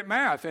been great at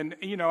math. And,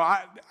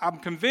 I'm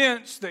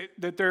convinced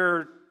that there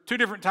are 2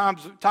 different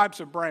types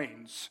of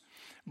brains.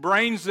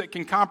 Brains that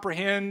can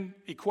comprehend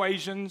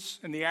equations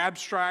and the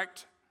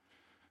abstract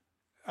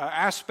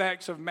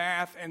aspects of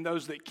math, and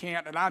those that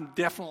can't, and I'm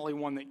definitely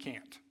one that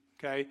can't,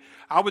 okay?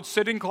 I would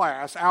sit in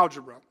class,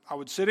 algebra, I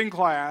would sit in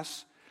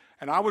class,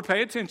 and I would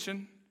pay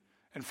attention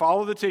and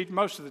follow the teacher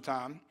most of the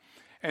time,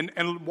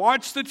 and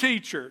watch the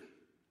teacher.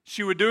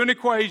 She would do an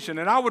equation,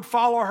 and I would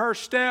follow her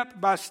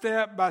step by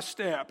step by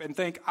step and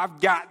think,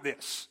 I've got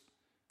this.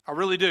 I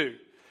really do.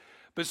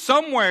 But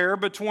somewhere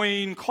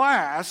between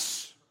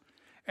class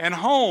and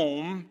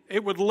home,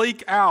 it would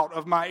leak out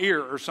of my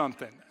ear or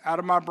something, out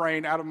of my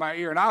brain, out of my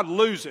ear, and I'd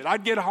lose it.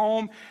 I'd get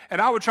home,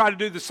 and I would try to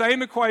do the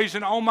same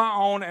equation on my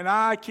own, and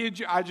I kid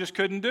you, I just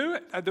couldn't do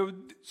it.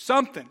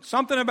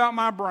 Something about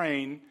my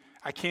brain,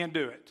 I can't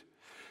do it.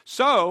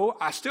 So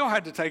I still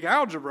had to take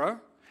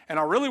algebra, and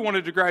I really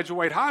wanted to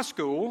graduate high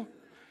school.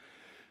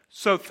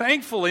 So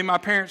thankfully, my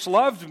parents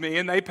loved me,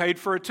 and they paid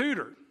for a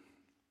tutor.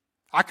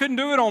 I couldn't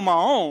do it on my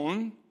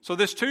own, so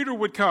this tutor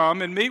would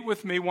come and meet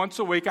with me once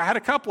a week. I had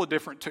a couple of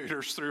different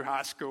tutors through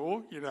high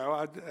school,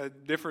 I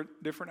had different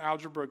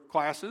algebra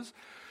classes.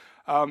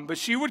 But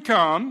she would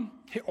come,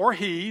 or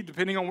he,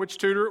 depending on which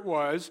tutor it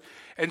was,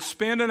 and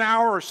spend an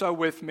hour or so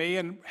with me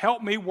and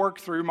help me work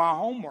through my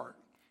homework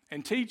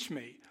and teach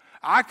me.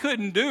 I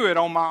couldn't do it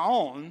on my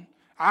own.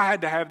 I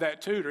had to have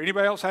that tutor.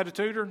 Anybody else had a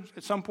tutor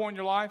at some point in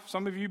your life?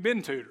 Some of you have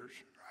been tutors,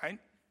 right?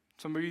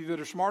 Some of you that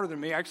are smarter than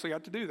me actually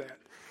got to do that.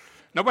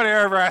 Nobody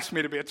ever asked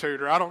me to be a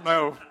tutor. I don't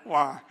know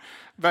why.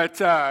 But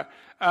that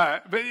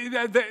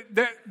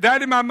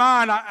in my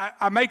mind,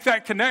 I make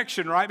that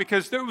connection, right?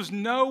 Because there was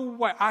no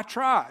way. I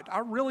tried. I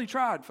really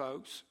tried,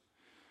 folks.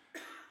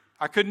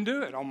 I couldn't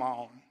do it on my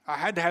own. I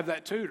had to have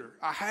that tutor.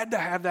 I had to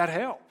have that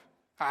help.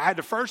 I had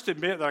to first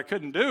admit that I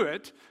couldn't do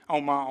it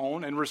on my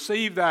own and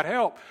receive that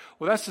help.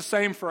 Well, that's the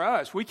same for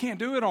us. We can't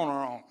do it on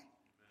our own.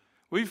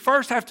 We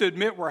first have to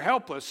admit we're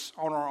helpless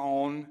on our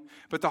own,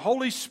 but the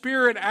Holy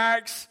Spirit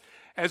acts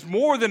as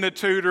more than a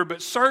tutor,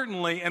 but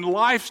certainly in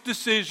life's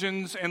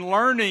decisions and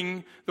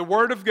learning the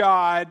Word of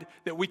God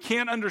that we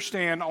can't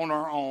understand on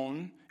our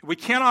own, we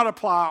cannot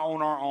apply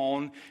on our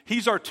own.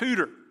 He's our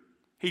tutor.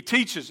 He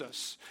teaches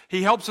us.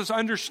 He helps us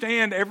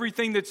understand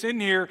everything that's in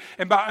here.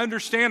 And by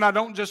understand, I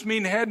don't just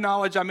mean head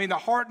knowledge. I mean the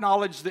heart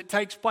knowledge that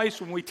takes place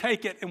when we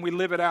take it and we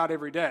live it out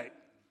every day.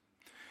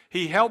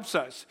 He helps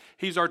us.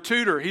 He's our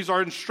tutor. He's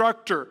our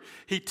instructor.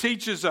 He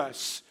teaches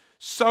us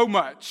so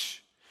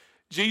much.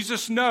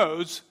 Jesus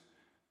knows,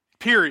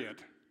 period.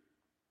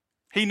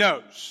 He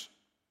knows.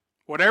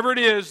 Whatever it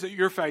is that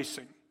you're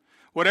facing,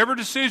 whatever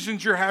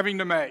decisions you're having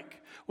to make,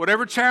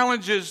 whatever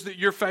challenges that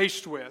you're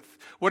faced with,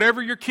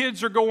 whatever your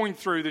kids are going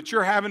through that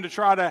you're having to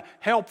try to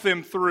help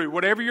them through,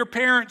 whatever your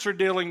parents are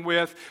dealing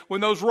with, when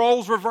those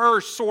roles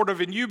reverse sort of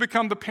and you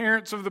become the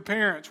parents of the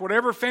parents,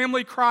 whatever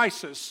family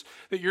crisis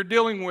that you're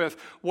dealing with,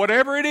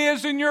 whatever it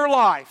is in your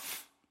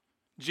life,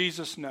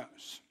 Jesus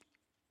knows.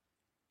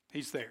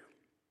 He's there.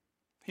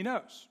 He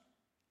knows.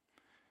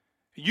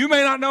 You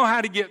may not know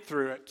how to get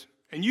through it,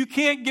 and you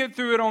can't get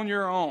through it on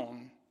your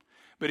own,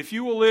 but if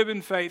you will live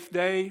in faith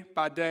day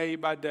by day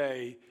by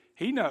day,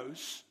 He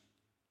knows.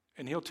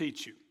 And He'll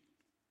teach you.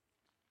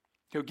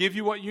 He'll give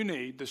you what you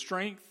need, the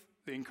strength,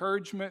 the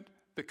encouragement,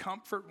 the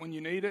comfort when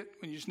you need it,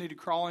 when you just need to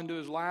crawl into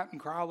His lap and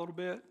cry a little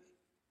bit.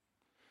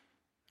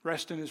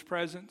 Rest in His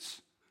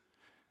presence.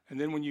 And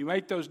then when you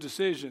make those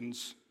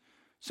decisions,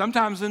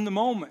 sometimes in the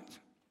moment,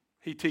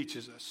 He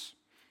teaches us.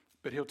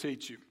 But He'll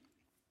teach you.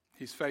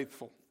 He's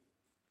faithful.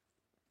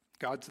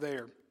 God's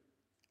there.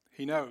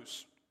 He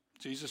knows.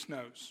 Jesus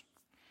knows.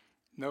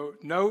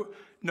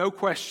 No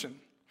question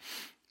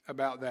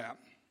about that.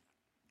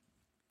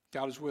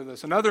 God is with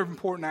us. Another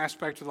important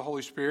aspect of the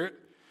Holy Spirit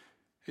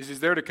is He's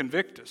there to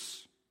convict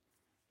us.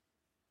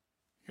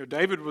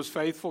 David was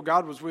faithful.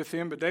 God was with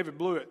him, but David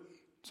blew it.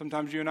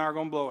 Sometimes you and I are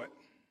going to blow it.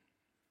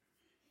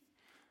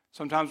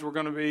 Sometimes we're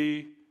going to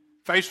be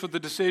faced with the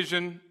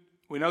decision.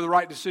 We know the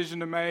right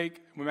decision to make,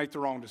 and we make the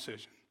wrong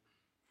decision.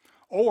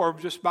 Or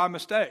just by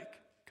mistake,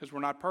 because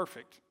we're not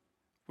perfect,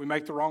 we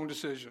make the wrong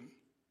decision.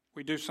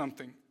 We do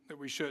something that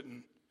we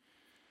shouldn't.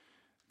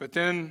 But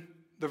then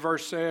the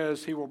verse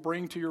says, He will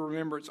bring to your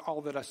remembrance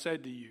all that I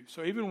said to you.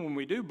 So even when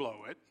we do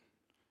blow it,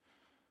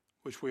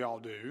 which we all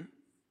do,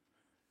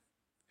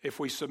 if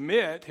we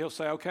submit, He'll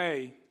say,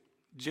 okay,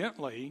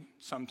 gently,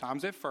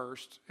 sometimes at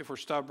first. If we're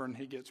stubborn,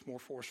 He gets more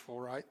forceful,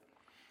 right?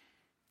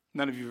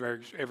 None of you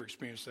have ever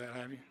experienced that,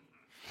 have you?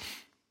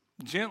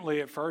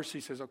 Gently at first,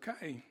 He says,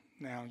 okay,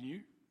 now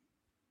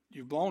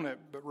you've blown it,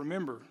 but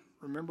remember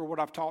what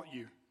I've taught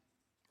you.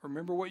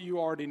 Remember what you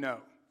already know.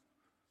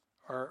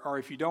 Or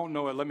if you don't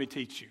know it, let me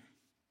teach you.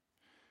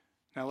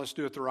 Now let's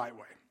do it the right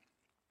way.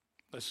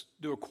 Let's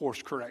do a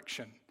course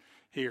correction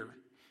here.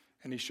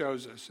 And He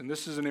shows us. And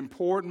this is an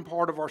important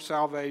part of our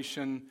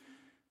salvation.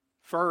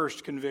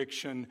 First,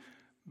 conviction.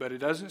 But it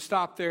doesn't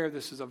stop there.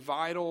 This is a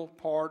vital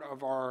part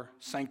of our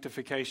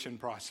sanctification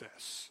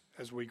process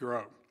as we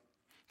grow.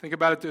 Think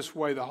about it this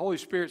way. The Holy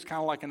Spirit's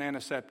kind of like an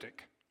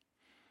antiseptic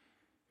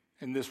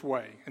in this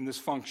way, in this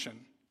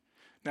function.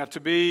 Now,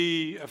 to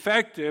be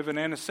effective, an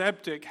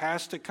antiseptic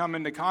has to come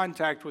into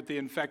contact with the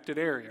infected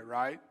area,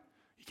 right?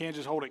 You can't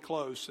just hold it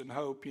close and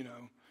hope,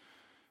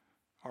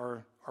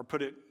 or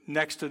put it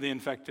next to the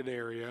infected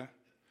area.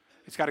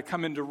 It's got to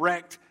come in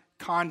direct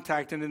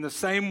contact. And in the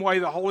same way,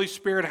 the Holy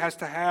Spirit has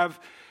to have,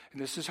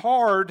 and this is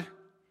hard,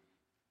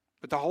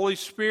 but the Holy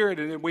Spirit,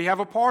 and we have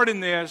a part in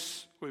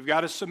this, we've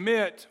got to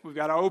submit, we've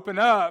got to open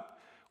up,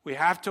 We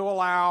have to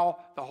allow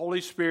the Holy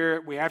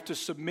Spirit, we have to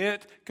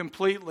submit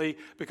completely,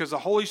 because the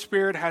Holy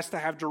Spirit has to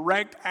have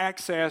direct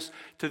access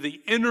to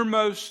the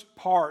innermost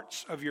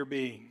parts of your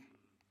being.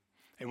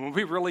 And when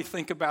we really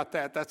think about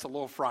that, that's a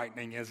little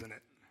frightening, isn't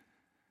it?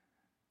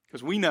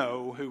 Because we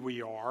know who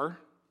we are.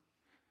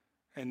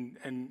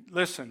 And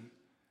listen,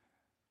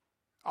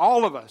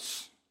 all of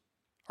us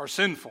are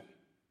sinful.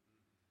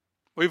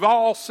 We've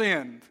all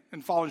sinned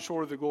and fallen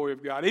short of the glory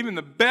of God. Even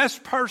the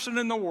best person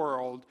in the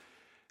world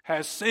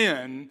has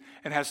sin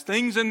and has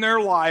things in their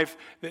life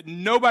that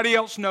nobody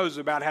else knows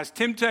about, has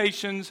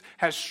temptations,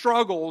 has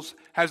struggles,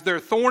 has their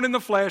thorn in the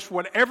flesh,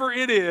 whatever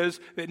it is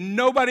that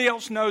nobody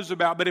else knows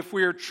about. But if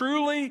we are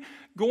truly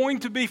going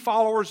to be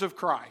followers of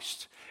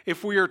Christ,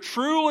 if we are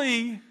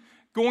truly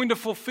going to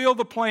fulfill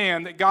the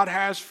plan that God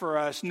has for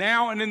us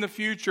now and in the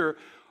future,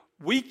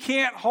 we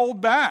can't hold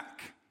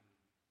back.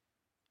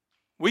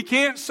 We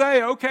can't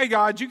say, okay,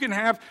 God, you can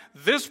have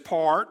this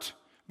part,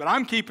 but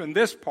I'm keeping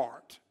this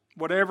part.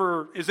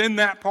 Whatever is in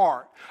that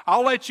part.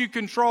 I'll let you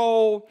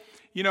control,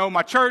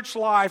 my church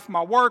life,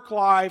 my work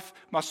life,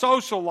 my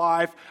social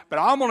life, but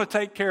I'm going to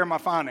take care of my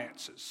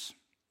finances.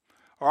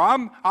 Or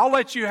I'll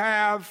let you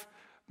have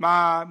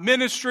my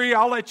ministry,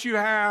 I'll let you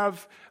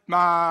have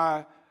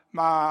my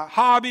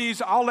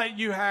hobbies, I'll let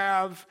you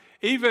have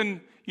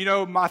even,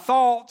 my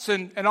thoughts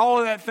and all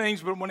of that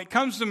things, but when it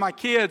comes to my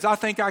kids, I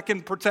think I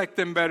can protect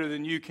them better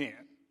than you can.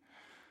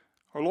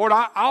 Or Lord,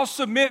 I'll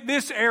submit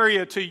this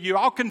area to you.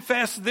 I'll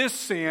confess this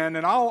sin,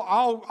 and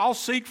I'll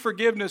seek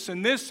forgiveness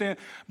in this sin.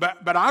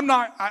 But I'm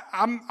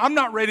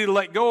not ready to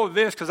let go of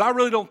this, because I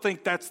really don't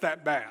think that's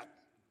that bad.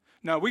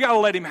 No, we got to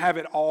let Him have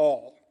it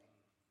all.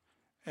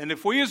 And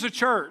if we as a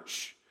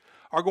church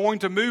are going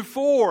to move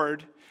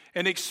forward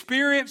and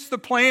experience the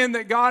plan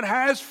that God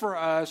has for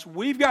us,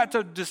 we've got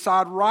to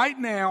decide right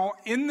now,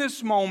 in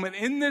this moment,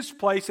 in this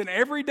place, and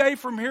every day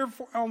from here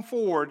on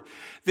forward,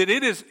 that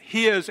it is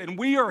His and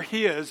we are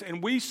His,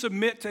 and we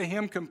submit to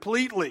Him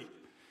completely.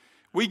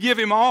 We give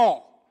Him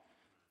all.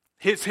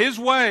 It's His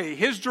way,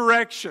 His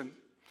direction,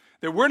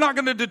 that we're not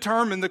going to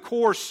determine the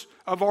course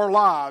of our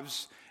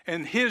lives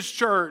and His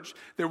church,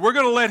 that we're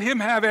going to let Him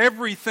have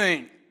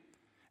everything.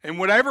 And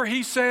whatever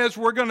He says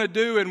we're going to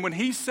do, and when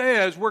He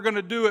says we're going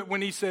to do it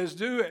when He says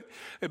do it.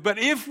 But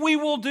if we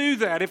will do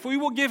that, if we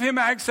will give Him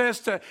access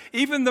to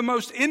even the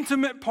most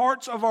intimate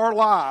parts of our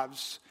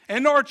lives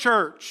and our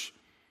church,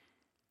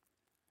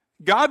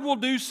 God will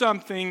do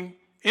something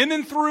in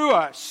and through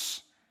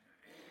us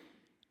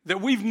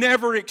that we've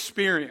never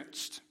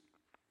experienced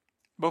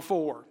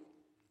before.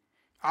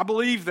 I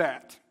believe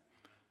that.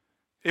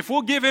 If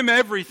we'll give Him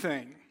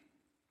everything,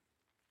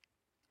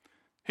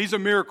 He's a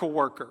miracle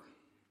worker.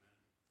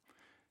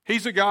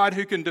 He's a God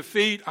who can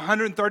defeat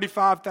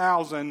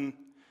 135,000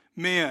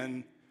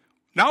 men,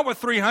 not with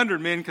 300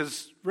 men,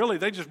 because really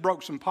they just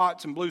broke some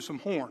pots and blew some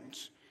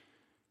horns.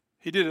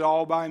 He did it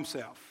all by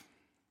Himself,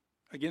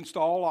 against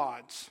all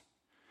odds.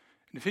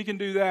 And if He can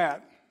do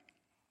that,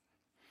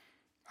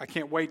 I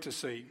can't wait to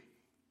see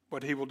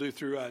what He will do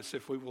through us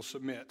if we will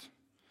submit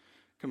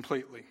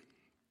completely.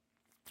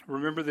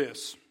 Remember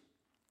this: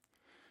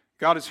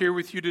 God is here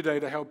with you today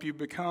to help you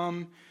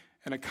become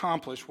and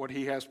accomplish what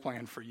He has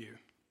planned for you.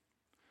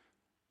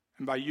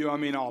 And by you, I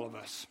mean all of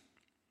us.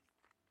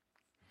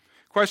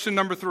 Question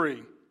number 3.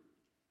 You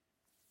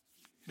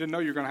didn't know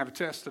you were going to have a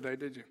test today,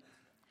 did you?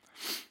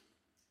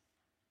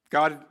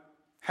 God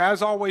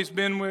has always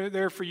been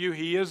there for you.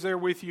 He is there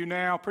with you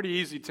now. Pretty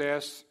easy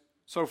test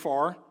so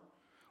far.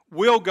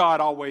 Will God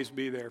always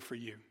be there for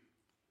you?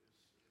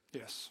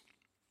 Yes,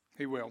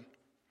 He will.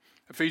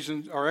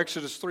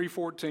 Exodus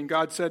 3:14,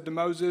 God said to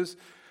Moses,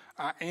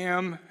 I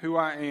am who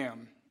I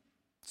am.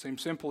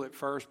 Seems simple at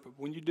first, but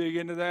when you dig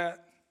into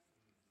that,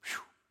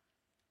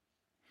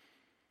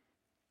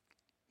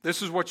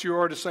 this is what you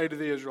are to say to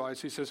the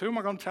Israelites. He says, who am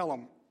I going to tell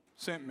them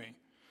sent me? He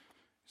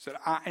said,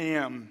 I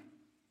am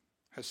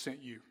has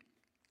sent you,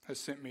 has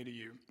sent me to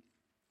you.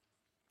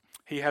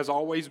 He has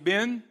always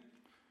been,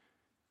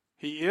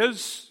 He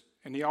is,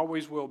 and He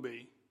always will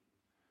be.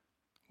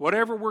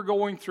 Whatever we're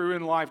going through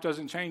in life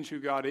doesn't change who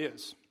God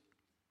is.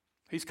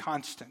 He's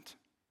constant.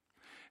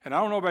 And I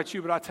don't know about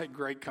you, but I take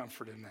great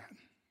comfort in that.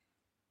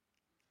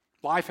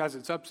 Life has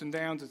its ups and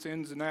downs, its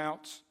ins and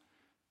outs,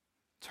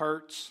 its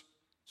hurts,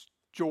 its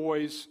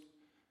joys.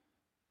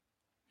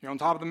 You're on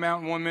top of the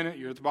mountain one minute,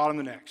 you're at the bottom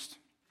the next.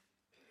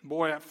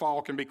 Boy, that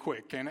fall can be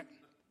quick, can't it?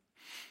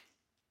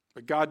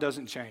 But God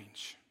doesn't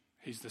change.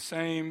 He's the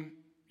same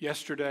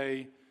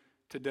yesterday,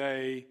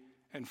 today,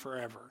 and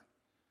forever.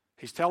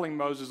 He's telling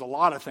Moses a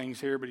lot of things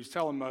here, but He's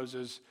telling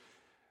Moses,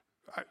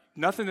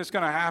 nothing that's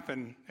going to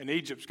happen in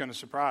Egypt is going to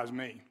surprise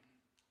me.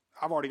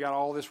 I've already got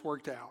all this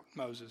worked out,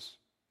 Moses.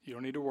 You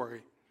don't need to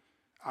worry.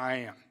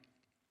 I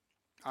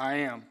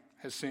am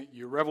has sent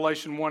you.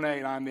 Revelation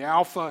 1:8, I am the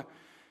Alpha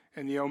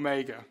and the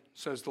Omega,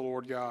 says the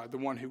Lord God, the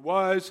one who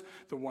was,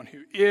 the one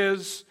who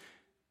is,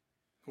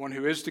 the one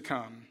who is to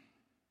come,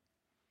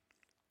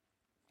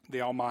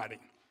 the Almighty.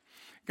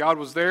 God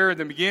was there in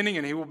the beginning,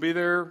 and he will be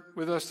there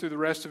with us through the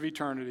rest of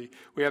eternity.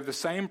 We have the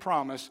same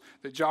promise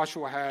that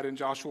Joshua had in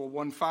Joshua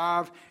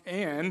 1:5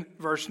 and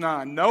verse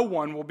 9. No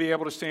one will be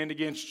able to stand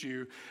against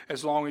you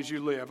as long as you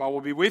live. I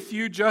will be with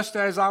you just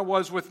as I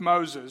was with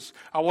Moses.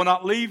 I will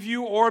not leave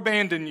you or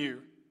abandon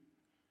you.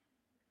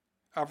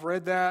 I've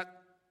read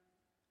that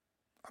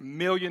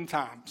 1,000,000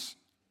 times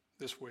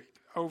this week,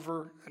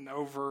 over and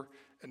over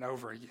and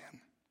over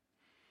again.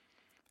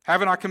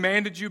 Haven't I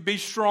commanded you? Be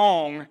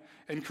strong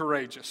and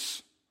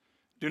courageous.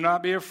 Do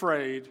not be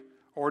afraid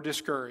or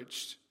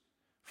discouraged,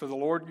 for the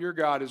Lord your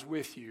God is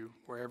with you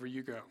wherever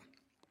you go.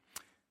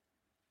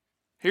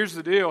 Here's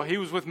the deal. He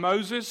was with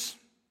Moses,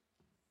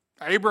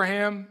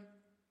 Abraham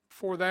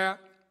before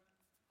that.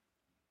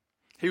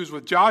 He was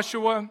with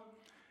Joshua.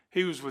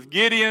 He was with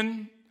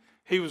Gideon.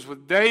 He was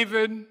with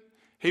David.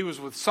 He was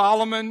with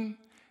Solomon.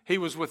 He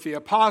was with the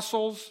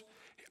apostles.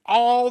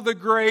 All the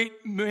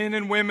great men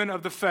and women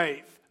of the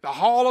faith. The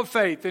hall of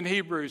faith in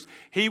Hebrews.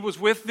 He was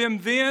with them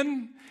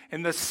then,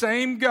 and the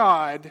same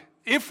God,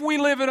 if we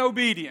live in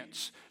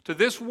obedience to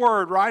this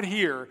word right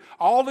here,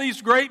 all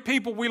these great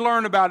people we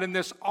learn about in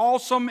this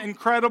awesome,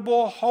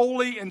 incredible,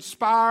 holy,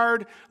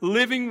 inspired,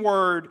 living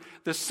word,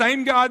 the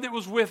same God that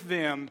was with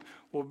them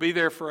will be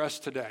there for us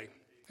today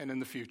and in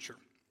the future.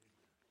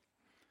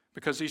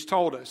 Because he's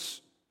told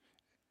us,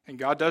 and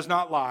God does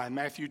not lie, in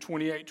Matthew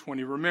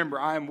 28:20, remember,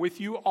 I am with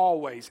you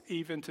always,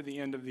 even to the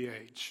end of the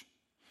age.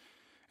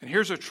 And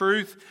here's a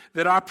truth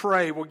that I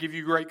pray will give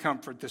you great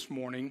comfort this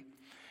morning.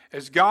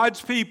 As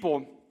God's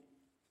people,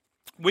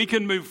 we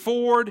can move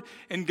forward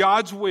in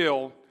God's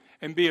will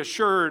and be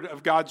assured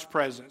of God's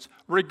presence,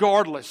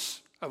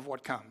 regardless of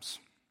what comes.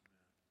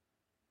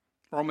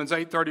 Romans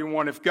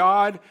 8:31, if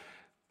God,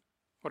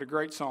 what a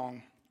great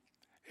song,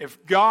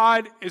 if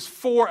God is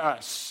for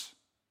us,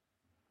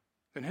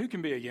 then who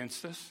can be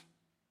against us?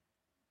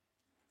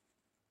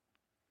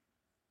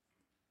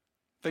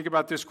 Think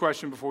about this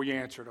question before you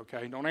answer it,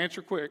 okay? Don't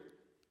answer quick.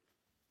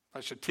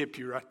 I should tip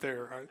you right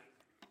there, right?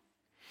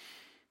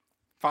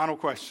 Final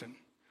question.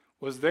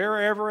 Was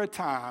there ever a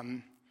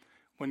time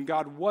when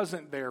God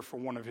wasn't there for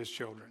one of his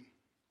children?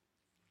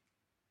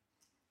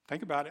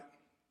 Think about it.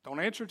 Don't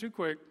answer too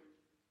quick.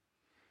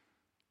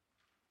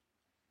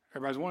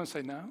 Everybody's wanting to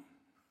say no?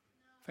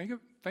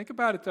 Think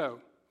about it,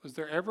 though. Was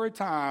there ever a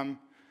time?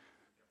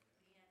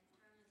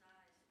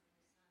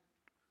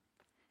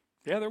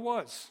 Yeah, there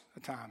was a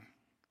time.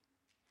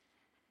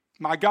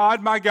 My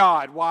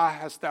God, why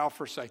hast thou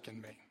forsaken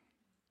me?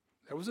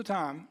 There was a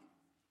time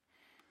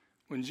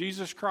when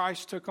Jesus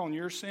Christ took on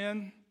your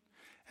sin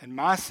and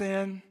my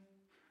sin,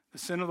 the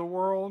sin of the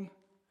world.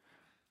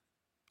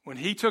 When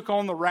he took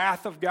on the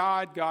wrath of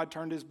God, God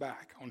turned his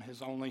back on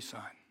his only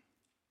son.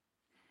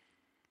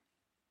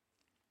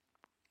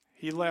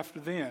 He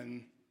left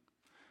then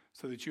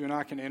so that you and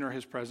I can enter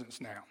his presence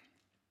now.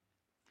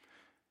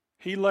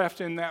 He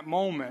left in that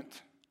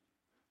moment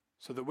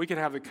so that we could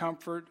have the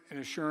comfort and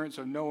assurance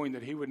of knowing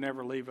that he would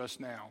never leave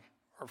us now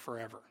or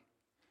forever.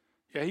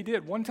 Yeah, he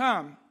did. One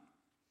time.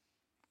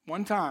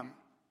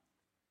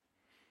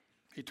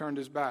 He turned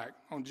his back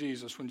on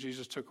Jesus when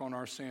Jesus took on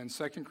our sins.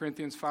 2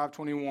 Corinthians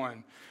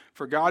 5:21.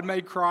 For God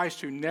made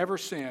Christ, who never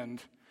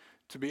sinned,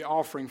 to be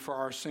offering for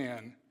our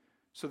sin,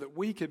 so that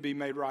we could be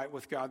made right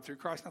with God through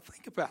Christ. Now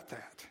think about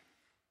that.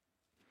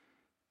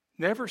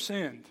 Never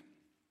sinned.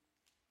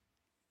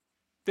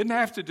 Didn't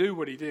have to do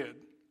what he did.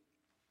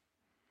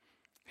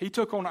 He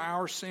took on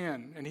our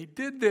sin, and he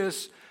did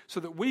this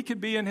so that we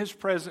could be in his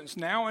presence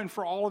now and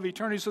for all of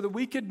eternity, so that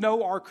we could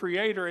know our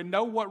Creator and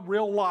know what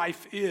real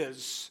life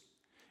is,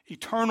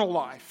 eternal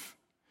life.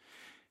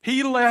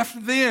 He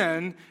left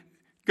then,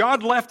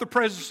 God left the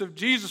presence of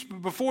Jesus,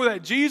 but before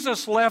that,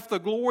 Jesus left the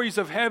glories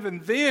of heaven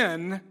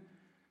then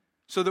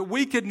so that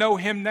we could know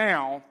him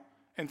now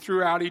and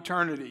throughout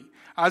eternity.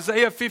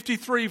 Isaiah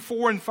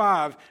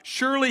 53:4-5.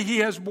 Surely he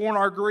has borne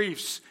our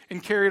griefs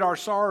and carried our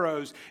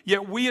sorrows,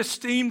 yet we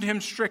esteemed him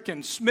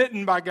stricken,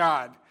 smitten by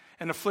God,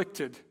 and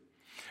afflicted.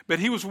 But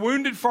he was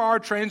wounded for our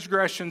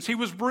transgressions. He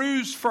was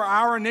bruised for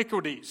our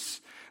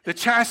iniquities. The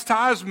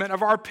chastisement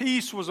of our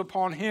peace was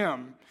upon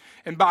him,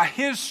 and by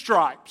his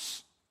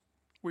stripes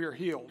we are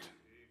healed.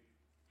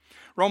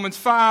 Romans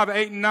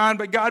 5:8-9.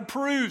 But God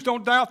proves,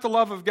 don't doubt the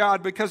love of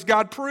God, because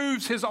God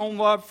proves his own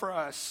love for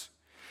us.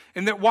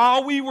 And that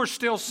while we were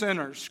still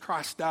sinners,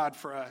 Christ died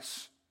for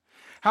us.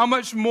 How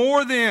much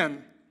more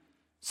then,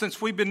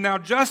 since we've been now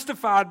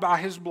justified by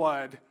his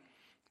blood,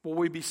 will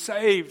we be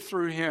saved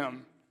through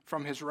him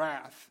from his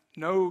wrath?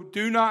 No,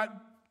 do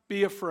not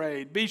be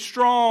afraid. Be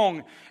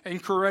strong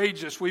and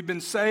courageous. We've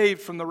been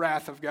saved from the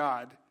wrath of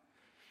God.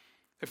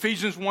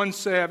 Ephesians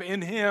 1:7,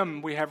 in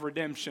him we have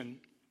redemption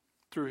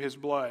through his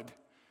blood,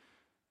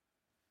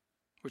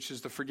 which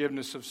is the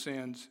forgiveness of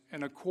sins,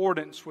 in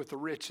accordance with the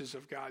riches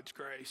of God's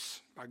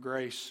grace. By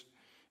grace,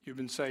 you've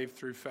been saved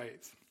through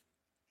faith.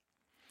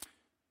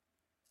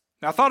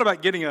 Now, I thought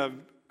about getting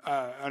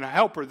a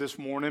helper this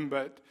morning,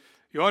 but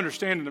you'll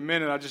understand in a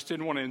minute, I just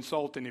didn't want to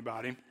insult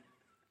anybody.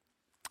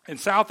 In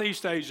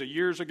Southeast Asia,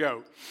 years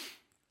ago,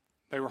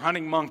 They were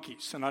hunting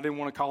monkeys, and I didn't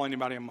want to call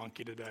anybody a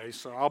monkey today,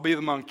 so I'll be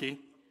the monkey,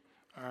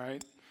 all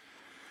right?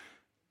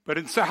 But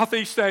in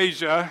Southeast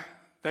Asia,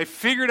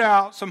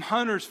 some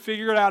hunters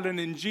figured out an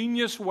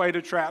ingenious way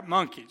to trap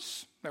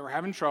monkeys. They were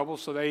having trouble,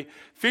 so they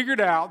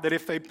figured out that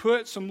if they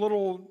put some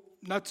little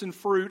nuts and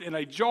fruit in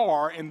a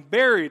jar and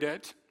buried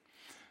it,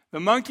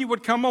 the monkey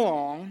would come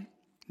along,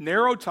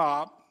 narrow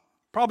top,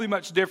 probably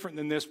much different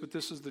than this, but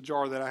this is the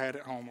jar that I had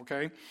at home,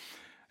 okay?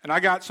 And I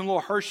got some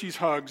little Hershey's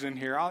Hugs in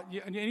here.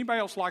 Anybody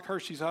else like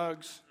Hershey's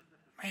Hugs?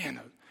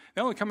 Man,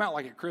 they only come out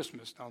like at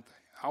Christmas, don't they?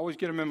 I always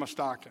get them in my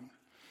stocking.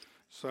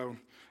 So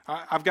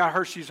I've got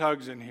Hershey's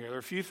Hugs in here. There are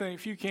a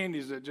few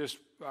candies that just,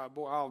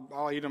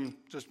 I'll eat them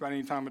just about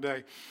any time of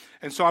day.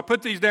 And so I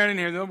put these down in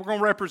here, and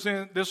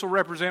then this will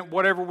represent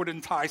whatever would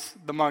entice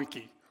the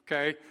monkey,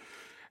 okay?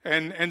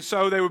 And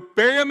so they would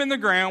bury them in the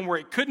ground where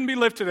it couldn't be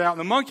lifted out, and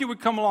the monkey would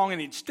come along, and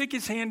he'd stick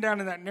his hand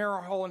down in that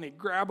narrow hole, and he'd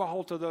grab a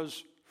hold of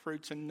those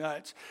fruits and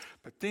nuts.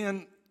 But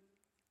then,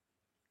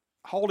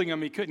 holding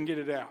them, he couldn't get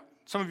it out.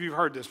 Some of you have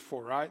heard this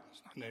before, right?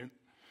 It's not new.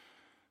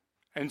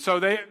 And so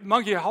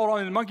monkey would hold on,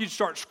 and the monkey would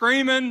start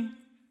screaming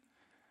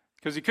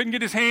because he couldn't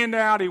get his hand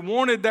out. He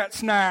wanted that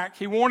snack.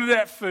 He wanted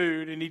that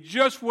food, and he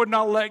just would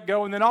not let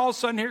go. And then all of a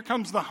sudden, here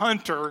comes the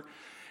hunter,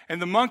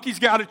 and the monkey's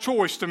got a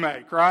choice to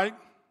make, right?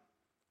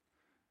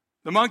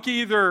 The monkey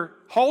either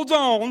holds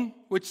on,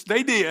 which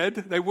they did.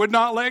 They would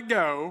not let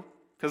go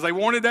because they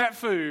wanted that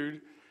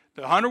food.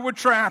 The hunter would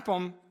trap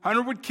them.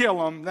 Hunter would kill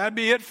them. That'd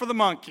be it for the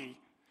monkey.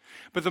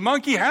 But the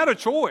monkey had a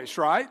choice,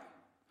 right?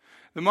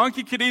 The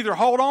monkey could either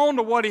hold on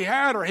to what he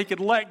had or he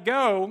could let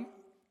go.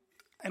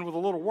 And with a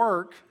little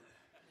work,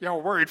 y'all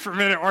were worried for a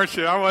minute, weren't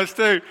you? I was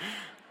too.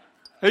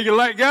 He could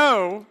let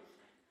go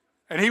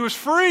and he was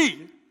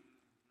free.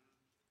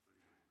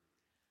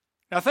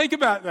 Now think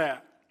about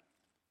that.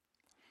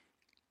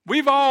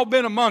 We've all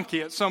been a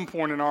monkey at some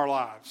point in our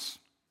lives.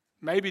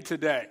 Maybe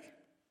today.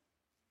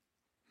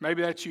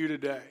 Maybe that's you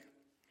today.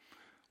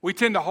 We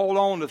tend to hold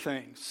on to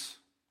things.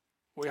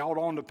 We hold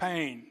on to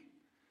pain.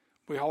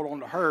 We hold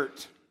on to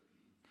hurt.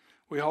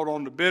 We hold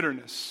on to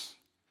bitterness.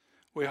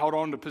 We hold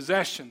on to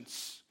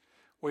possessions.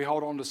 We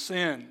hold on to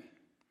sin.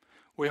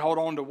 We hold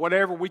on to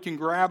whatever we can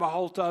grab a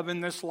hold of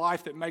in this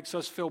life that makes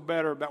us feel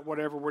better about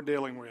whatever we're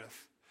dealing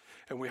with.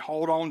 And we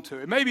hold on to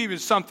it. Maybe even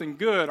something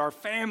good, our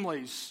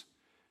families,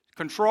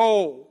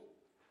 control,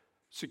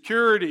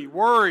 security,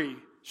 worry,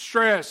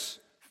 stress,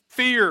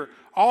 fear,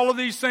 all of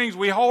these things,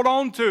 we hold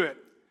on to it.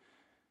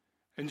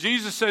 And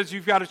Jesus says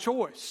you've got a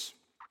choice.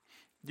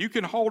 You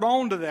can hold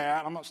on to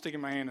that. I'm not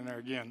sticking my hand in there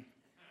again.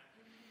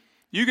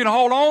 You can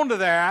hold on to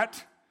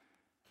that,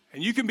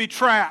 and you can be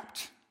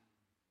trapped.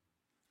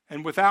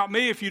 And without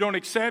me, if you don't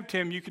accept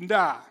him, you can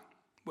die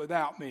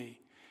without me.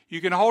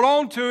 You can hold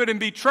on to it and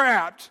be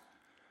trapped,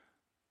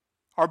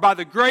 or by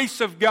the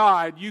grace of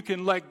God, you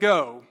can let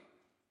go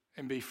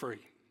and be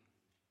free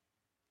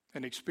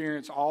and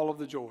experience all of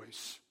the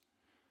joys,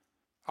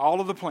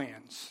 all of the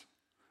plans,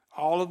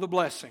 all of the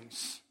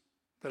blessings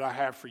that I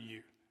have for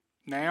you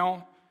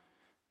now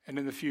and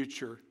in the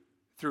future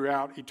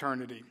throughout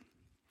eternity.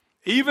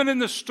 Even in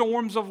the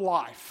storms of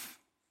life,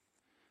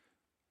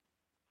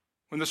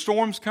 when the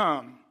storms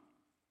come,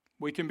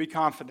 we can be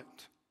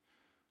confident.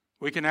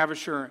 We can have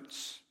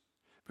assurance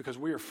because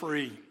we are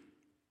free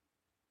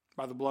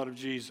by the blood of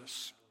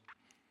Jesus.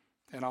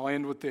 And I'll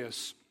end with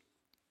this.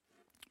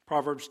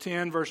 Proverbs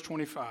 10, verse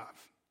 25.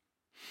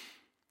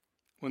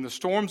 When the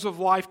storms of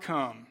life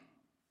come,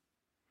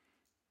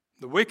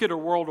 the wicked are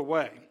whirled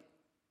away,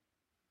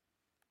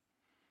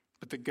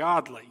 but the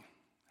godly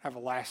have a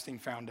lasting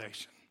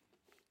foundation.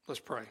 Let's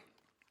pray.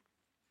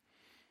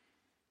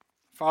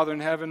 Father in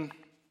heaven,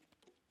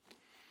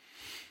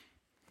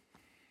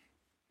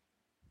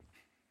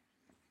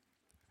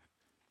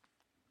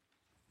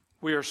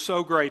 we are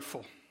so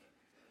grateful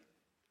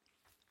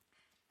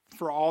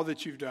for all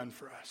that you've done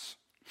for us.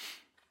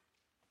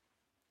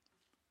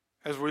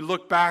 As we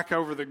look back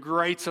over the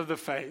greats of the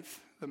faith,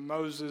 the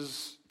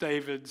Moses,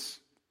 David's,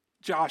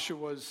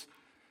 Joshua's,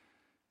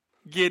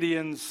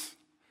 Gideon's,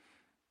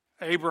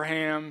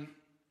 Abraham,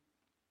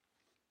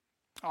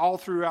 all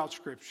throughout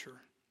Scripture.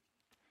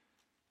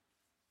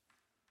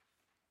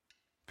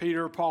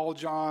 Peter, Paul,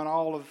 John,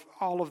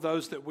 all of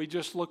those that we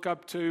just look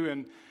up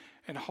to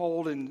and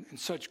hold in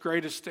such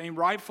great esteem,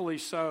 rightfully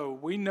so.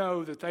 We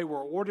know that they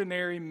were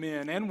ordinary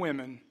men and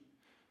women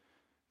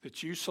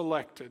that you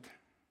selected,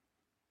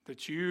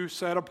 that you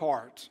set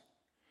apart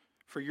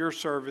for your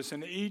service,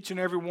 and each and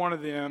every one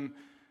of them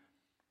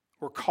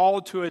were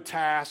called to a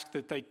task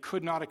that they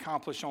could not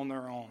accomplish on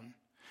their own.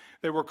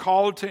 They were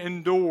called to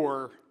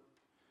endure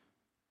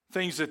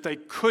things that they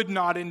could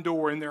not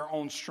endure in their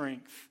own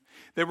strength.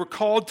 They were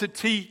called to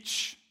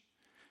teach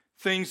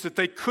things that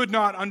they could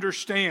not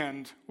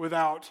understand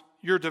without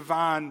your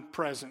divine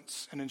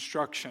presence and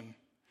instruction.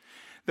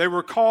 They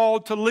were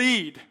called to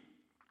lead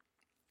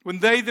when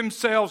they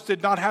themselves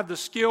did not have the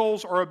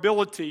skills or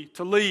ability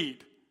to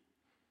lead.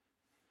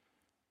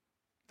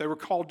 They were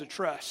called to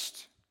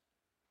trust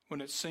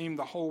when it seemed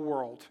the whole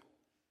world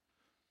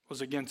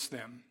was against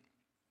them.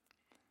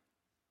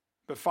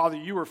 But Father,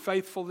 you were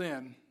faithful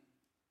then,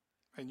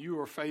 and you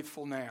are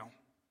faithful now.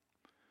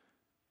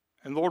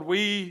 And Lord,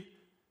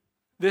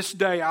 this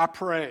day I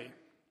pray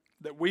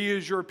that we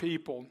as your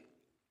people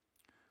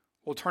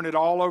will turn it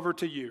all over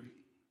to you,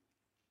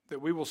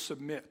 that we will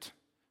submit,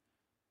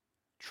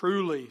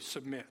 truly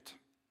submit,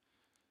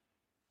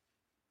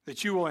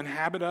 that you will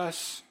inhabit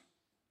us,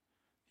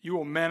 you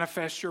will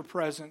manifest your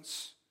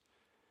presence,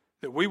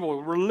 that we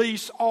will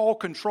release all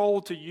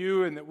control to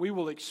you, and that we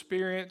will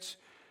experience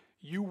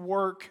you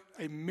work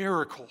a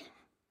miracle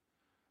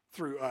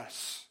through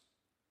us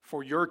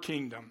for your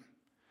kingdom.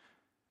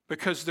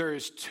 Because there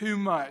is too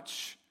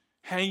much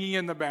hanging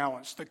in the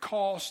balance. The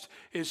cost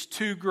is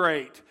too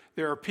great.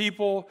 There are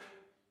people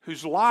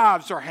whose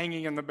lives are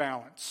hanging in the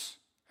balance.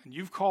 And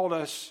you've called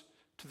us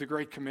to the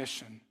Great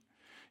Commission.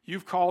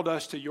 You've called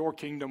us to your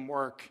kingdom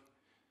work.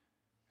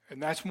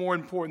 And that's more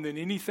important than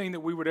anything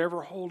that we would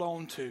ever hold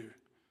on to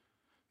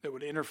that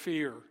would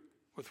interfere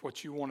with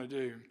what you want to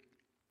do.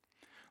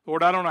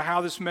 Lord, I don't know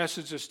how this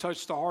message has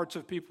touched the hearts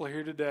of people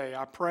here today.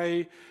 I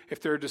pray if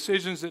there are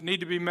decisions that need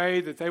to be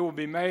made, that they will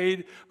be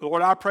made. But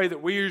Lord, I pray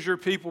that we as your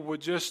people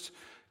would just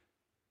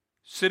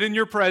sit in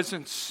your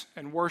presence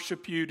and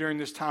worship you during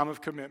this time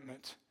of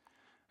commitment.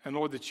 And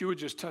Lord, that you would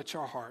just touch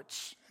our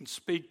hearts and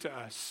speak to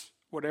us,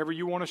 whatever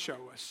you want to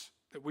show us,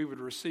 that we would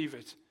receive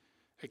it,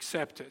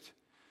 accept it,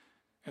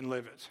 and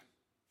live it.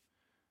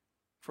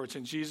 For it's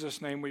in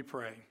Jesus' name we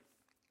pray.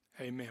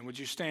 Amen. Would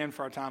you stand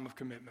for our time of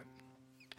commitment?